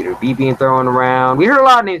 Peter B being thrown around. We heard a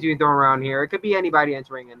lot of names being thrown around here. It could be anybody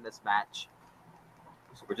entering in this match.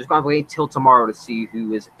 So we're just going to wait till tomorrow to see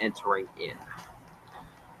who is entering in.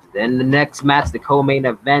 Then the next match, the co-main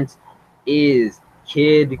event, is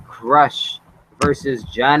Kid Crush versus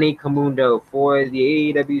Johnny Camundo for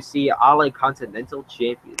the AWC All Continental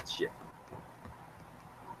Championship.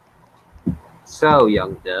 So,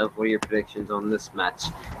 young Dev, what are your predictions on this match?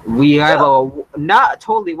 We have a not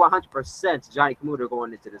totally 100% Johnny Camundo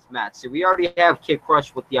going into this match. So we already have Kid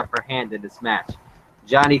Crush with the upper hand in this match.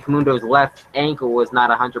 Johnny Kamundo's left ankle was not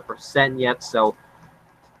 100% yet, so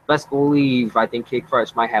best believe I think Kid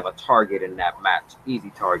Crush might have a target in that match.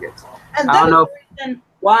 Easy targets. And I that don't is know. the reason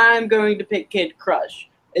why I'm going to pick Kid Crush.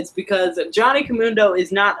 It's because Johnny Kamundo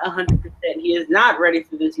is not 100%. He is not ready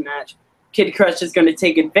for this match. Kid Crush is going to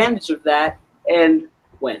take advantage of that and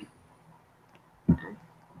win.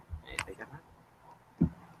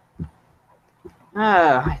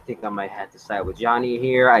 I think I might have to side with Johnny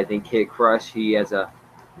here. I think Kid Crush, he has a,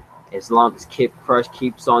 as long as Kid Crush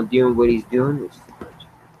keeps on doing what he's doing,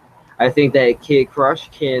 I think that Kid Crush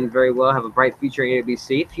can very well have a bright future in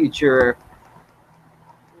AWC. Future,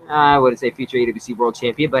 I wouldn't say future AWC World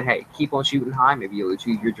Champion, but hey, keep on shooting high. Maybe you'll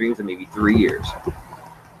achieve your dreams in maybe 3 years,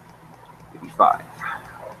 maybe 5.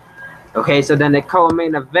 Okay, so then the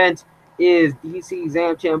co-main event is DC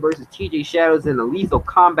Zamchan versus TJ Shadows in a lethal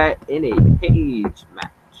combat in a cage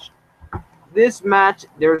match. This match,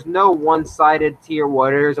 there's no one-sided tier.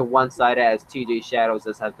 Well, there's a one-sided as TJ Shadows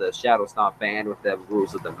does have the Shadow Stomp band with the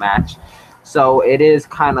rules of the match. So it is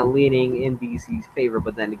kind of leaning in DC's favor,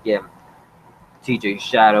 but then again, TJ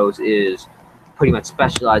Shadows is pretty much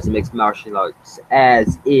specialized in mixed martial arts,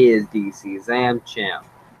 as is DC Zamchan.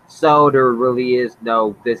 So there really is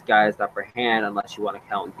no this guy is the upper hand unless you want to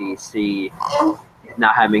count DC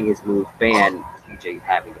not having his move banned, TJ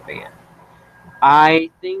having a ban.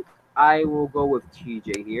 I think I will go with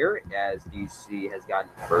TJ here as DC has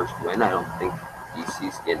gotten the first win. I don't think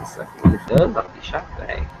DC's getting the second one. If it does, I'll be shocked. But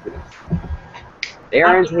hey,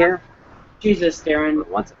 Darren's here. Jesus, Darren.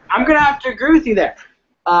 I'm going to have to agree with you there.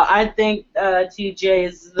 I think TJ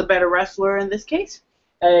is the better wrestler in this case.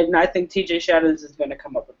 And I think TJ Shadows is going to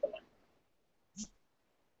come up with the win.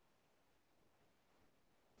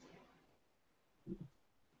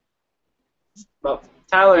 Well,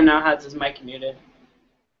 Tyler now has his mic muted.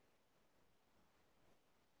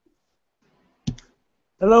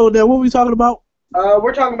 Hello there. What are we talking about?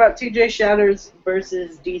 We're talking about TJ Shadows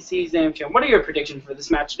versus DC Zamchan. What are your predictions for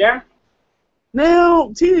this match, Darren? Now,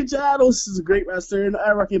 TJ Shadows is a great wrestler, and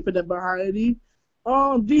I can put that behind him.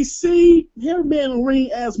 DC haven't been in the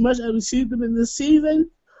ring as much as we see them in this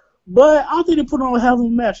season, but I think they put on a hell of a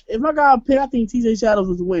match. If I got to pick, I think TJ Shadows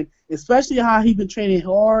was the win, especially how he been training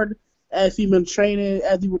hard as he been training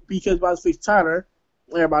because by his face Tyler.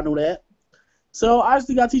 Everybody know that. So I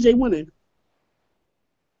just got TJ winning.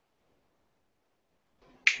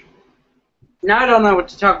 Now I don't know what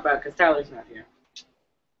to talk about because Tyler's not here.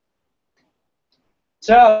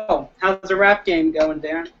 So, how's the rap game going,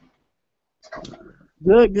 Darren?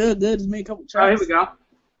 Good. Just made a couple tries. Oh, here we go.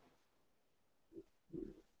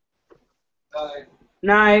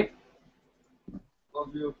 Night.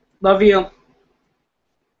 Love you. Love you.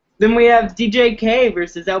 Then we have DJ K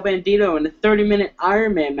versus El Bandito in a 30-minute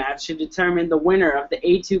Iron Man match to determine the winner of the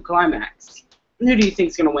A2 Climax. Who do you think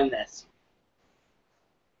is going to win this?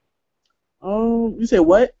 You said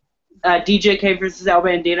what? DJ K versus El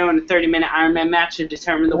Bandito in a 30-minute Iron Man match to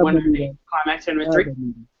determine the winner of the Climax Tournament 3.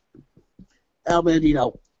 El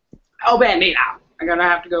Bandito. El Bandito. I'm going to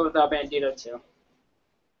have to go with El Bandito, too.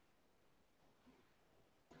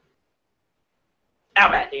 El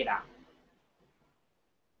Bandito.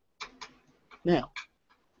 Now.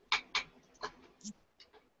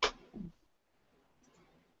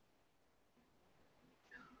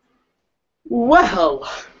 Well,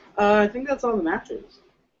 I think that's all the matches.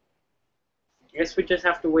 I guess we just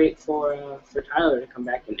have to wait for Tyler to come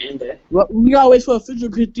back and end it. Well, we gotta wait for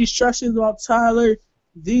official instructions about Tyler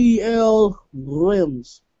D.L.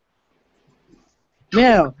 Williams.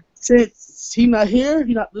 Now, since he's not here,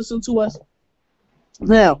 he's not listening to us.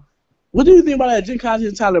 Now, what do you think about that Jin Kazi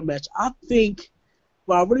and Tyler match? I think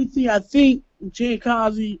Jin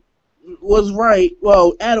Kazi was right.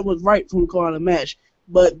 Well, Adam was right from calling the match.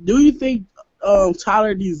 But do you think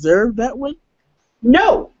Tyler deserved that one?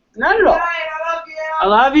 No, not at all. I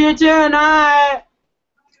love you too, Night.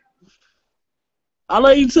 I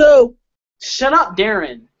love you too. Shut up,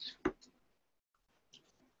 Darren.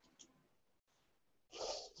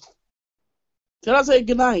 Can I say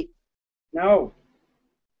goodnight? No.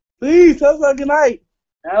 Please, tell us goodnight.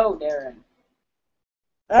 No, Darren.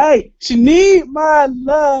 Hey, she need my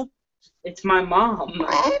love. It's my mom.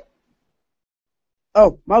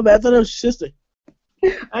 Oh, my bad. I thought it was your sister.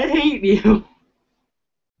 I hate you.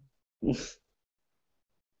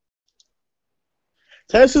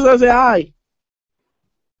 Tell us I say hi.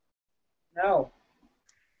 No.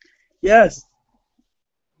 Yes.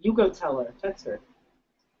 You go tell her. Text her.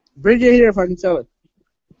 Bring it here if I can tell her.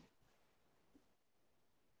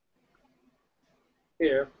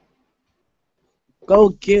 Here. Go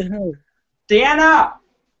get her. Deanna!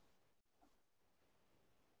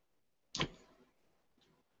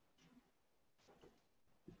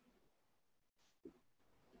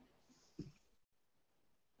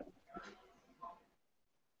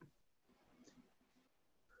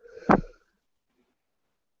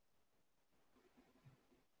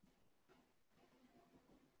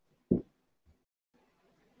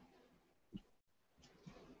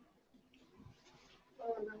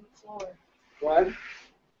 toilet on the floor. What?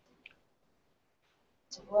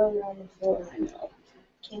 Toilet on the floor. I know.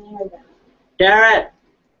 Can you hear that? Garrett!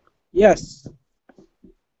 Yes.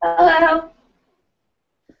 Hello.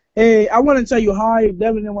 Hey, I want to tell you hi.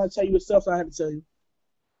 Devin didn't want to tell you stuff I had to tell you.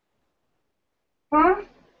 Huh?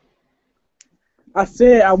 I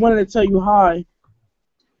said I wanted to tell you hi.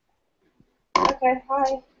 Okay,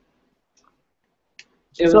 hi.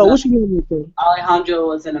 So what you giving me for? Alejandro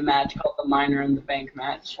was in a match called the Minor in the Bank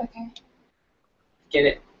match. Okay. Get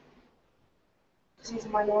it? Because he's a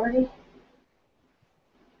minority?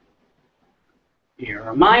 You're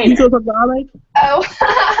a You minor. still talk to Ale? Oh,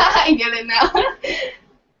 I get it now.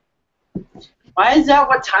 Why is that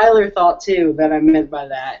what Tyler thought too, that I meant by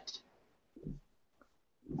that?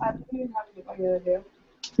 I don't even have to get my other do.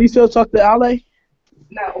 You still talk to Ale?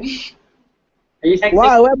 No. Are you texting?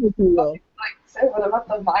 Why? What happened to you, though? Say what about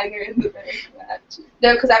the minor in the bank match?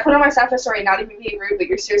 No, because I put on my Snapchat story, not even being rude, but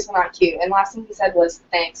you're seriously not cute. And last thing he said was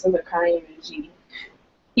thanks with a crying emoji.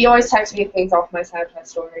 He always texts me things off my Snapchat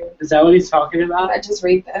story. Is that what he's talking about? I just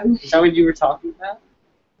read them. Is that what you were talking about?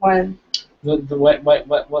 When? What he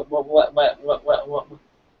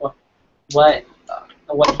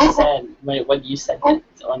said, what you said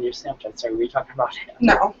on your Snapchat story, were you talking about him?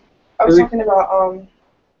 No. I was talking about,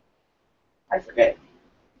 I forget.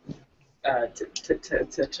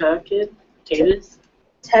 Kid? Tavis?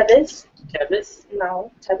 Tevis? Tevis?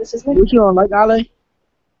 No. Tevis is my What you don't like Ale?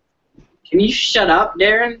 Can you shut up,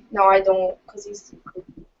 Darren? No, I don't, because he's...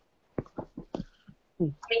 I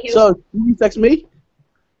mean, he was... So you text me?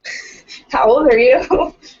 How old are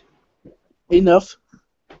you? Enough.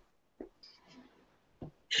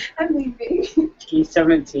 I'm leaving. He's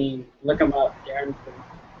 17. Look him up, Darren.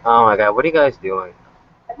 Oh my god, what are you guys doing?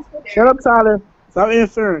 Shut up, Tyler. Stop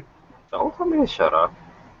interfering. Don't tell me to shut up.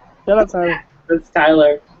 Shut up, Tyler. That's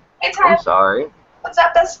Tyler. Hey, Tyler. I'm sorry. What's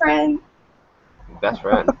up, best friend? Best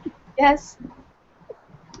friend. Yes.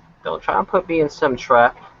 Don't try and put me in some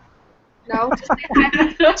trap. No, just say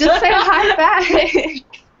hi. Just say hi back.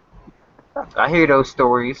 I hear those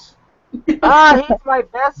stories. Ah, he's my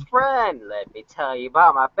best friend. Let me tell you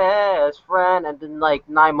about my best friend. And then, like,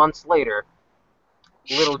 9 months later,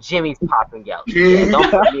 little Jimmy's popping out. Yeah, don't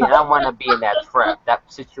put me. I don't want to be in that trap, that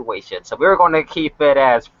situation. So we're going to keep it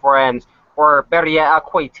as friends, or better yet,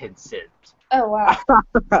 acquaintances. Oh, wow.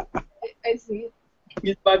 I see.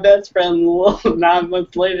 He's my best friend. 9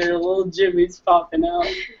 months later, little Jimmy's popping out.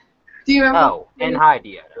 Do you remember? Oh, and hi,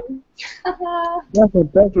 Deanna. That's my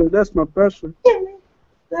best friend. That's my best friend.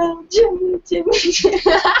 Jimmy.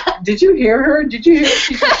 Did you hear her? Did you hear what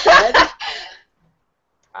she just said?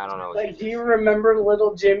 I don't know. Like, do you remember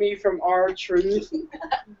little Jimmy from R-Truth?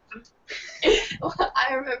 Well,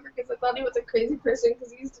 I remember because I thought he was a crazy person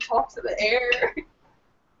because he used to talk to the air.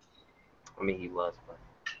 I mean, he was, but...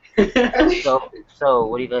 So,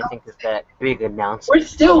 what do you guys think is that big announcement? We're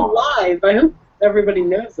still live. I hope everybody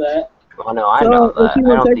knows that. Oh, no, I So, know that. if you I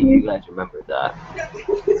wanna don't take think me? you guys remember that.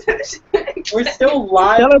 We're still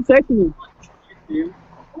live Tell him text me.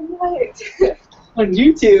 What? on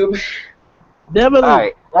YouTube. Definitely.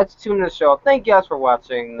 Alright, let's tune the show. Thank you guys for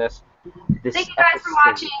watching this Thank you guys for episode.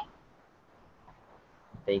 watching.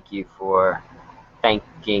 Thank you for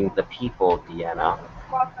thanking the people, Deanna.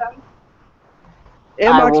 Welcome.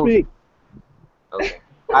 Inbox will- me. Okay.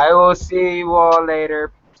 I will see you all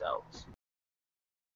later.